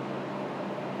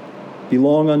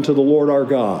belong unto the Lord our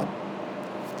God.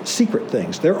 Secret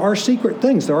things. There are secret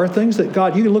things. There are things that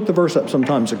God, you can look the verse up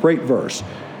sometimes, a great verse.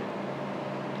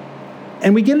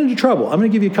 And we get into trouble. I'm going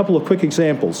to give you a couple of quick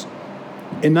examples.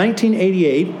 In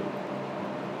 1988,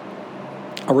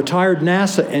 a retired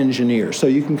NASA engineer, so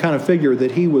you can kind of figure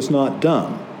that he was not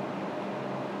dumb.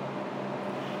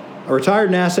 A retired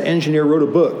NASA engineer wrote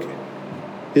a book.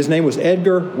 His name was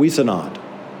Edgar Whisenant.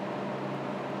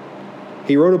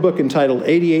 He wrote a book entitled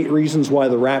 88 Reasons Why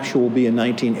the Rapture Will Be in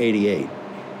 1988.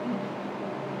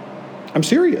 I'm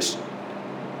serious.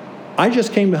 I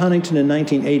just came to Huntington in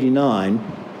 1989,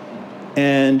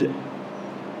 and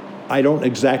I don't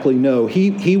exactly know.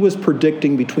 He was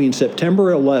predicting between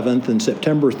September 11th and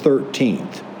September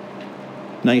 13th,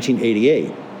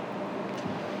 1988.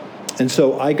 And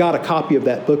so I got a copy of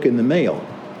that book in the mail.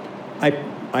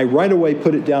 I right away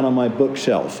put it down on my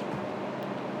bookshelf.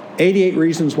 88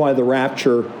 Reasons Why the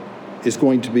Rapture is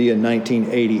going to be in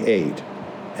 1988.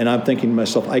 And I'm thinking to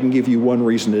myself, I can give you one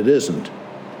reason it isn't.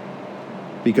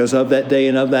 Because of that day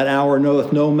and of that hour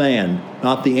knoweth no man,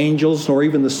 not the angels, nor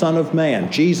even the Son of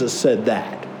Man. Jesus said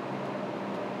that.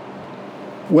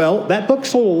 Well, that book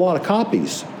sold a lot of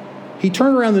copies. He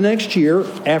turned around the next year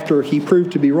after he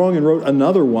proved to be wrong and wrote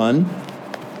another one.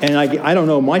 And I don't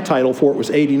know, my title for it was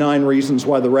 89 Reasons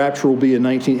Why the Rapture Will Be in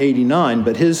 1989,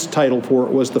 but his title for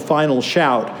it was The Final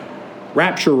Shout,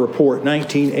 Rapture Report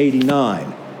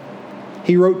 1989.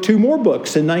 He wrote two more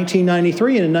books in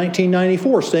 1993 and in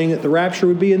 1994 saying that the rapture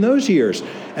would be in those years.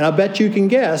 And I bet you can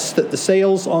guess that the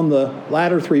sales on the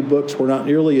latter three books were not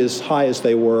nearly as high as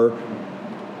they were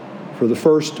for the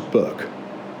first book.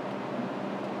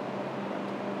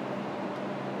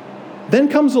 Then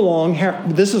comes along,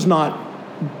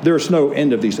 there's no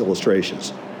end of these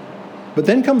illustrations, but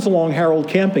then comes along Harold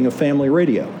Camping of Family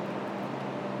Radio.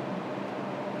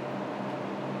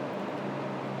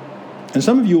 And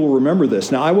some of you will remember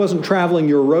this. Now, I wasn't traveling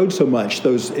your road so much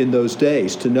in those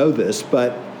days to know this,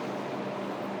 but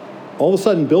all of a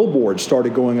sudden billboards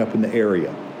started going up in the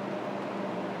area.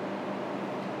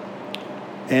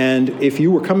 And if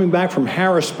you were coming back from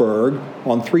Harrisburg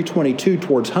on 322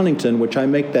 towards Huntington, which I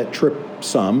make that trip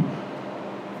some,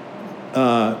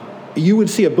 you would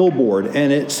see a billboard,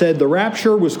 and it said the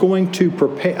rapture was going to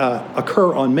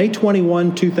occur on May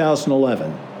 21,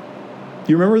 2011. Do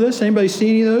you remember this? Anybody see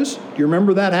any of those? Do you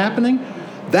remember that happening?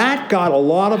 That got a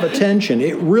lot of attention.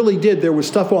 It really did. There was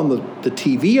stuff on the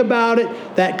TV about it.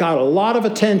 That got a lot of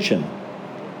attention.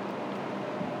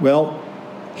 Well,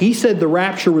 he said the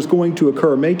rapture was going to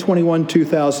occur May 21,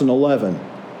 2011.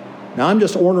 Now, I'm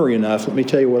just ornery enough. Let me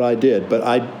tell you what I did. But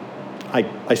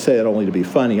I say that only to be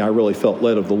funny. I really felt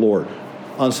led of the Lord.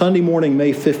 On Sunday morning,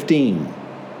 May 15,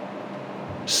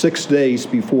 6 days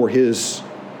before his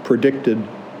predicted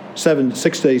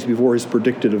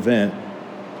event,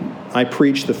 I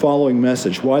preached the following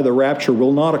message: why the rapture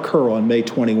will not occur on May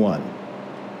 21.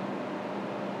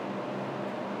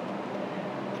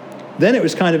 Then it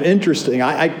was kind of interesting.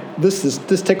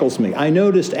 This tickles me. I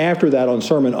noticed after that on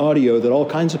Sermon Audio that all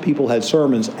kinds of people had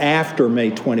sermons after May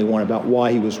 21 about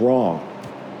why he was wrong.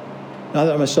 Now I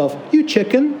thought to myself, you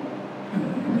chicken.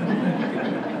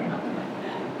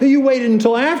 You waited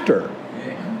until after.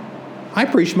 I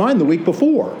preached mine the week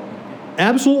before.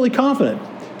 Absolutely confident.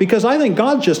 Because I think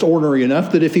God's just ornery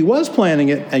enough that if he was planning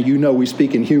it, and you know we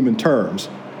speak in human terms,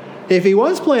 if he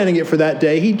was planning it for that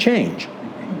day, he'd change.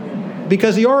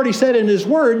 Because he already said in his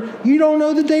word, you don't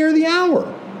know the day or the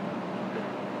hour.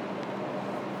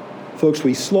 Folks,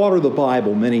 we slaughter the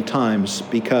Bible many times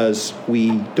because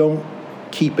we don't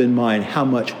keep in mind how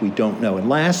much we don't know. And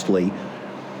lastly,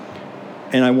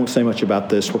 and I won't say much about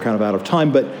this, we're kind of out of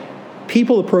time, but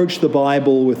people approach the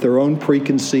Bible with their own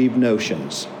preconceived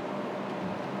notions.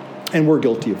 And we're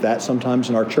guilty of that sometimes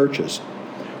in our churches.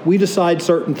 We decide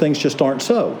certain things just aren't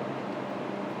so.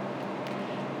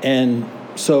 And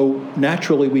so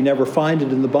naturally we never find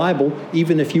it in the Bible.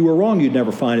 Even if you were wrong, you'd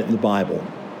never find it in the Bible.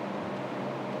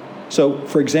 So,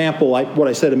 for example, what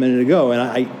I said a minute ago,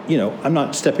 and I'm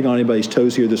not stepping on anybody's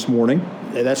toes here this morning.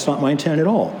 That's not my intent at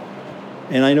all.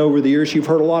 And I know over the years you've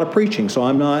heard a lot of preaching, so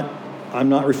I'm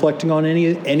not reflecting on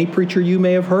any preacher you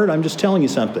may have heard. I'm just telling you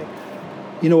something.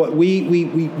 You know what,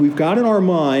 we've got in our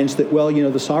minds that,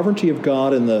 the sovereignty of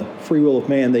God and the free will of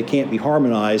man, they can't be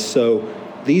harmonized, so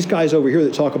these guys over here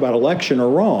that talk about election are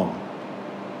wrong.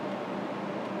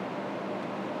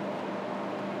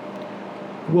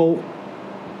 Well,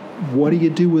 what do you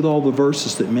do with all the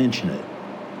verses that mention it?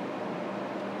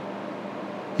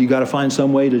 You got to find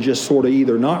some way to just sort of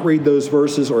either not read those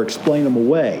verses or explain them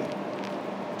away.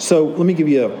 So let me give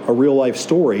you a real life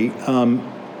story.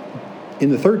 In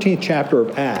the 13th chapter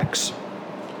of Acts,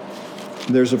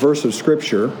 there's a verse of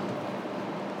Scripture,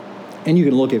 and you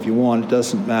can look if you want, it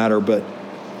doesn't matter, but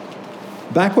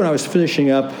back when I was finishing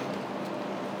up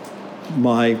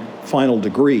my final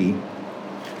degree,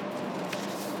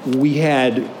 we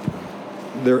had,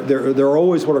 there are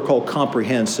always what are called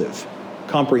comprehensives,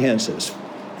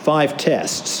 5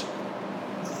 tests.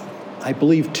 I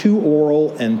believe 2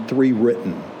 oral and 3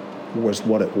 written was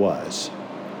what it was.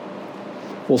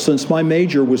 Well, since my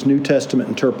major was New Testament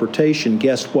interpretation,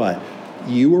 guess what?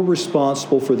 You were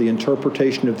responsible for the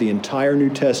interpretation of the entire New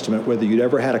Testament, whether you'd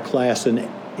ever had a class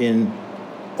in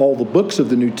all the books of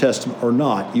the New Testament or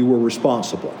not. You were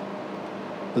responsible.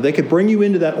 They could bring you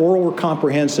into that oral or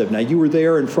comprehensive. Now, you were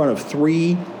there in front of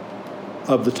 3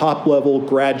 of the top-level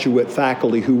graduate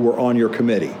faculty who were on your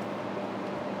committee.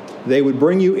 They would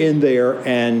bring you in there,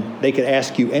 and they could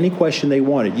ask you any question they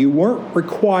wanted. You weren't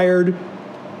required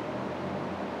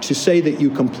to say that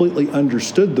you completely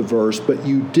understood the verse, but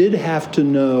you did have to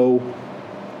know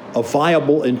a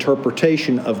viable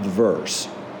interpretation of the verse.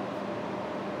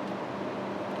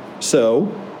 So,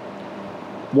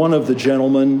 one of the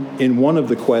gentlemen in one of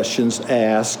the questions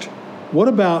asked, what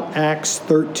about Acts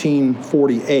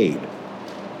 13:48?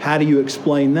 How do you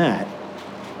explain that?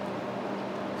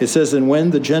 It says, and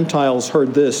when the Gentiles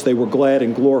heard this, they were glad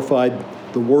and glorified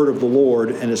the word of the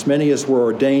Lord, and as many as were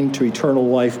ordained to eternal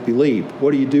life believed.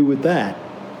 What do you do with that?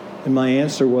 And my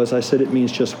answer was, I said, it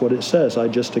means just what it says. I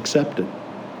just accept it.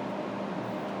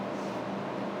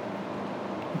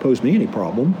 It posed me any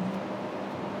problem.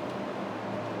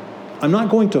 I'm not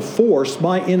going to force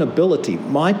my inability,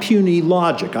 my puny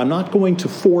logic. I'm not going to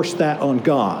force that on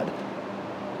God.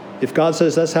 If God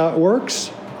says that's how it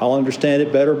works, I'll understand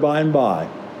it better by and by.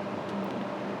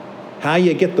 How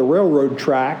you get the railroad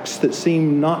tracks that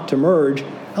seem not to merge.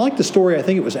 I like the story, I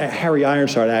think it was Harry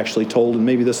Ironside actually told, and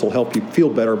maybe this will help you feel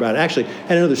better about it. Actually, I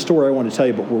had another story I want to tell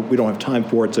you, but we don't have time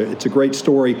for it. It's a great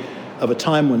story of a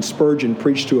time when Spurgeon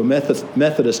preached to a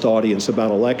Methodist audience about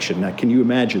election. Now, can you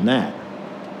imagine that?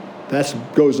 That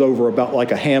goes over about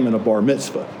like a ham and a bar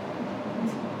mitzvah.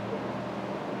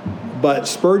 But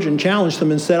Spurgeon challenged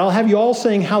them and said, I'll have you all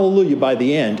saying hallelujah by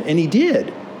the end. And he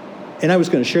did. And I was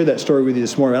going to share that story with you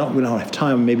this morning. We don't have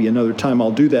time. Maybe another time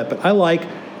I'll do that. But I like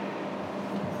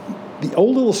the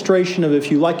old illustration of, if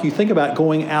you like, you think about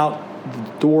going out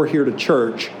the door here to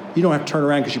church. You don't have to turn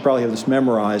around because you probably have this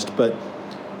memorized, but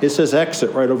it says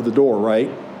exit right over the door, right?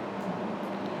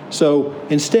 So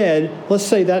instead, let's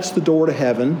say that's the door to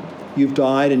heaven. You've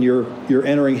died and you're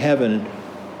entering heaven.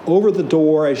 Over the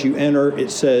door as you enter,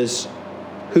 it says,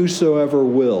 whosoever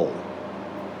will,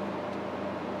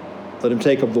 let him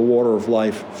take of the water of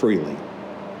life freely.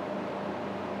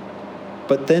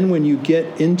 But then when you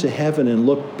get into heaven and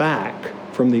look back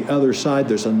from the other side,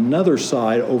 there's another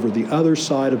side over the other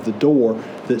side of the door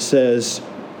that says,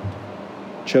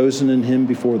 chosen in him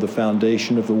before the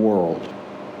foundation of the world.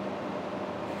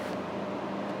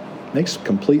 Makes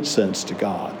complete sense to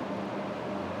God.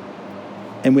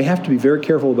 And we have to be very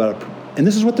careful about it. And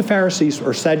this is what the Pharisees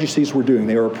or Sadducees were doing.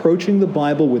 They were approaching the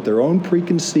Bible with their own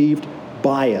preconceived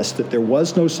bias that there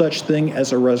was no such thing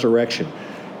as a resurrection.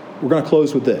 We're going to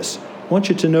close with this. I want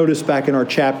you to notice back in our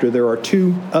chapter, there are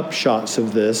two upshots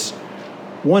of this.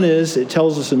 One is, it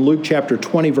tells us in Luke chapter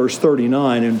 20, verse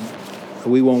 39, and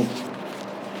we won't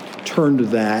turn to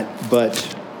that,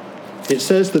 but it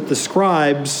says that the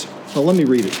scribes, well, let me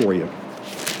read it for you.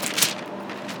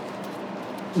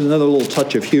 There's another little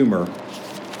touch of humor.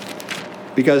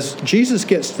 Because Jesus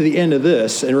gets to the end of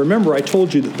this, and remember I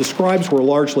told you that the scribes were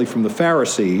largely from the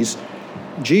Pharisees.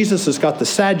 Jesus has got the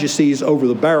Sadducees over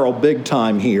the barrel big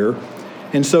time here.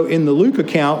 And so in the Luke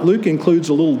account, Luke includes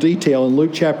a little detail in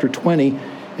Luke chapter 20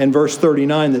 and verse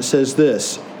 39 that says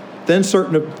this, Then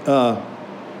certain of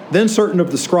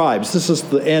the scribes, this is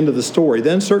the end of the story,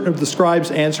 then certain of the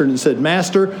scribes answered and said,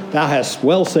 Master, thou hast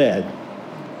well said.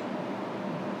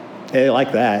 Hey, I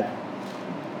like that.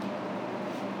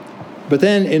 But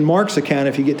then in Mark's account,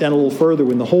 if you get down a little further,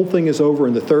 when the whole thing is over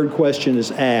and the third question is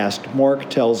asked, Mark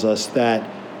tells us that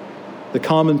the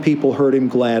common people heard him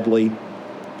gladly.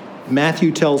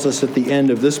 Matthew tells us at the end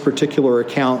of this particular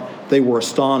account, they were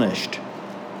astonished.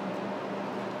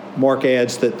 Mark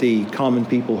adds that the common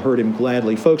people heard him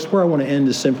gladly. Folks, where I want to end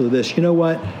is simply this. You know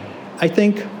what? I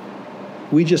think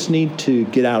we just need to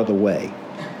get out of the way.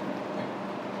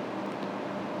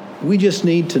 We just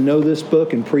need to know this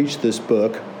book and preach this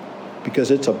book,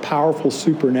 because it's a powerful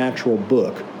supernatural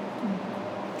book.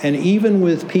 And even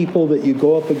with people that you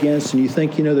go up against and you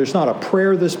think, there's not a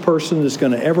prayer this person is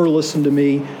going to ever listen to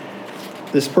me.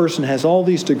 This person has all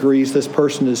these degrees. This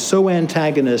person is so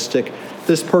antagonistic.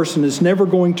 This person is never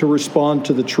going to respond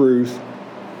to the truth.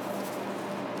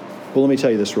 Well, let me tell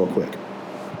you this real quick.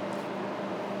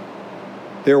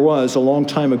 There was, a long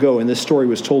time ago, and this story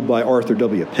was told by Arthur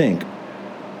W. Pink,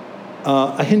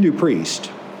 a Hindu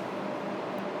priest.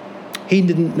 He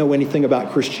didn't know anything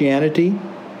about Christianity.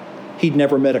 He'd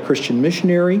never met a Christian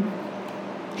missionary.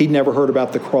 He'd never heard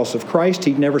about the cross of Christ.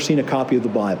 He'd never seen a copy of the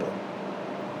Bible.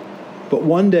 But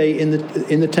one day in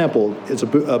the temple, as a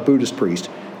Buddhist priest,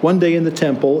 one day in the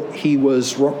temple, he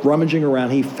was rummaging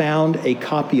around. He found a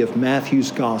copy of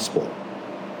Matthew's Gospel.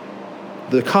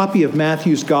 The copy of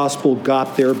Matthew's Gospel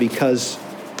got there because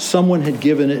someone had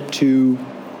given it to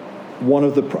one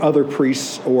of the other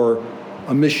priests, or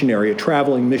a missionary, a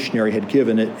traveling missionary had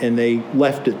given it, and they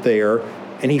left it there,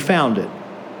 and he found it.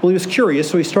 Well, he was curious,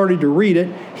 so he started to read it.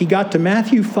 He got to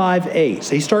Matthew 5:8.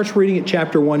 So he starts reading at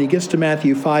chapter 1. He gets to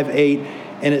Matthew 5:8,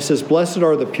 and it says, Blessed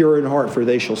are the pure in heart, for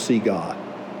they shall see God.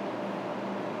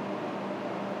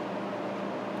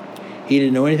 He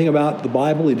didn't know anything about the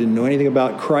Bible. He didn't know anything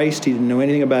about Christ. He didn't know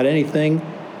anything about anything.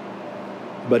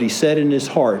 But he said in his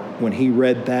heart, when he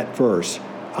read that verse,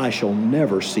 I shall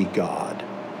never see God,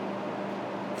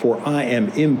 for I am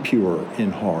impure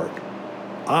in heart.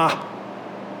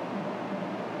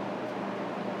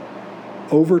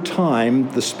 Over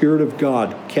time, the Spirit of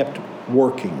God kept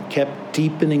working, kept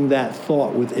deepening that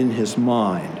thought within his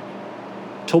mind.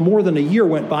 Till more than a year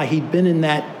went by, he'd been in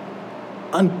that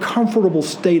uncomfortable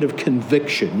state of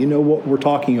conviction. You know what we're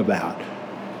talking about.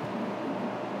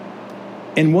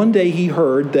 And one day he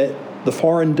heard that the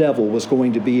foreign devil was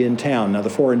going to be in town. Now, the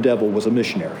foreign devil was a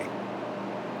missionary.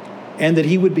 And that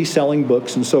he would be selling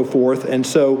books and so forth. And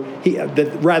so,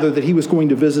 that he was going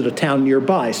to visit a town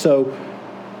nearby. So,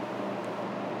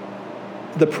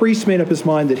 the priest made up his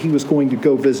mind that he was going to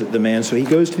go visit the man. So he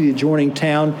goes to the adjoining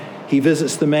town. He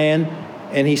visits the man.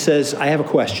 And he says, I have a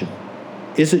question.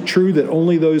 Is it true that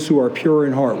only those who are pure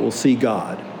in heart will see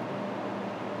God?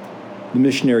 The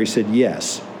missionary said,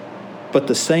 yes. But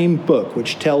the same book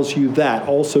which tells you that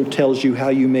also tells you how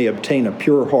you may obtain a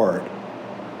pure heart.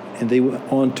 And they went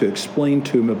on to explain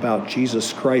to him about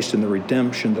Jesus Christ and the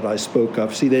redemption that I spoke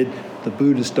of. See, the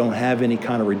Buddhists don't have any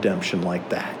kind of redemption like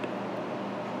that.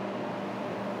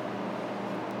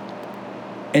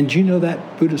 And do you know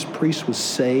that Buddhist priest was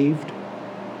saved?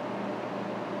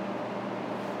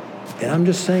 And I'm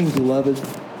just saying, beloved,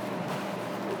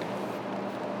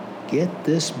 get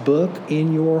this book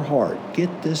in your heart.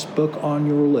 Get this book on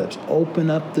your lips. Open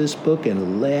up this book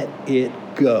and let it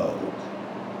go.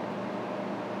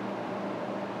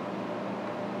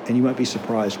 And you might be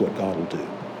surprised what God will do.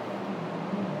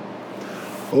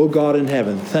 Oh God in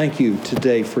heaven, thank you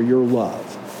today for your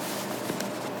love.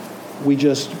 We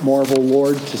just marvel,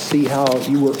 Lord, to see how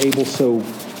you were able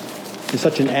in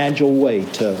such an agile way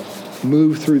to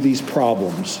move through these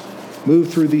problems,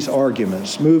 move through these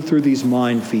arguments, move through these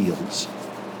minefields.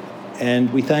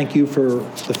 And we thank you for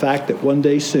the fact that one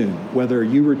day soon, whether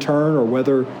you return or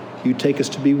whether you take us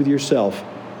to be with yourself,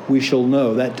 we shall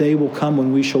know. That day will come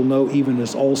when we shall know even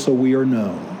as also we are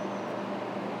known.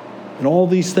 And all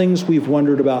these things we've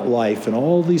wondered about life, and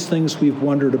all these things we've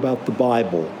wondered about the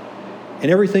Bible, and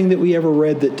everything that we ever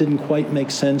read that didn't quite make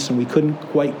sense and we couldn't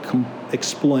quite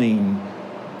explain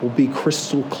will be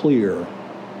crystal clear.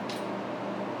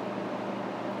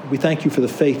 We thank you for the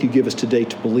faith you give us today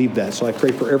to believe that. So I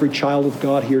pray for every child of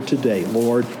God here today,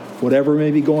 Lord, whatever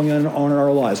may be going on in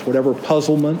our lives, whatever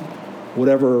puzzlement,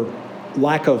 whatever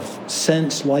lack of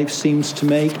sense life seems to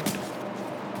make,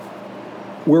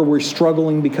 where we're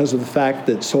struggling because of the fact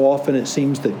that so often it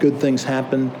seems that good things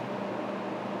happen,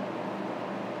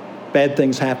 bad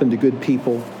things happen to good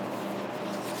people.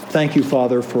 Thank you,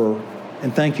 Father,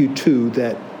 and thank you, too,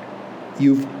 that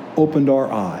you've opened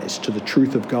our eyes to the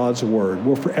truth of God's word.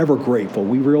 We're forever grateful.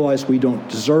 We realize we don't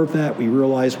deserve that. We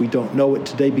realize we don't know it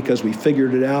today because we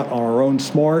figured it out on our own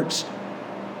smarts.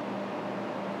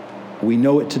 We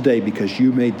know it today because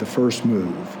you made the first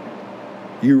move.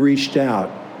 You reached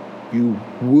out. You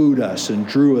wooed us and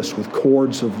drew us with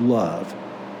cords of love,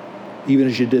 even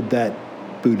as you did that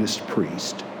Buddhist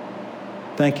priest.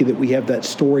 Thank you that we have that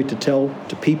story to tell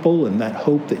to people and that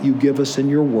hope that you give us in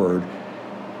your word.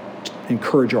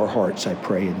 Encourage our hearts, I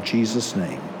pray, in Jesus'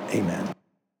 name. Amen.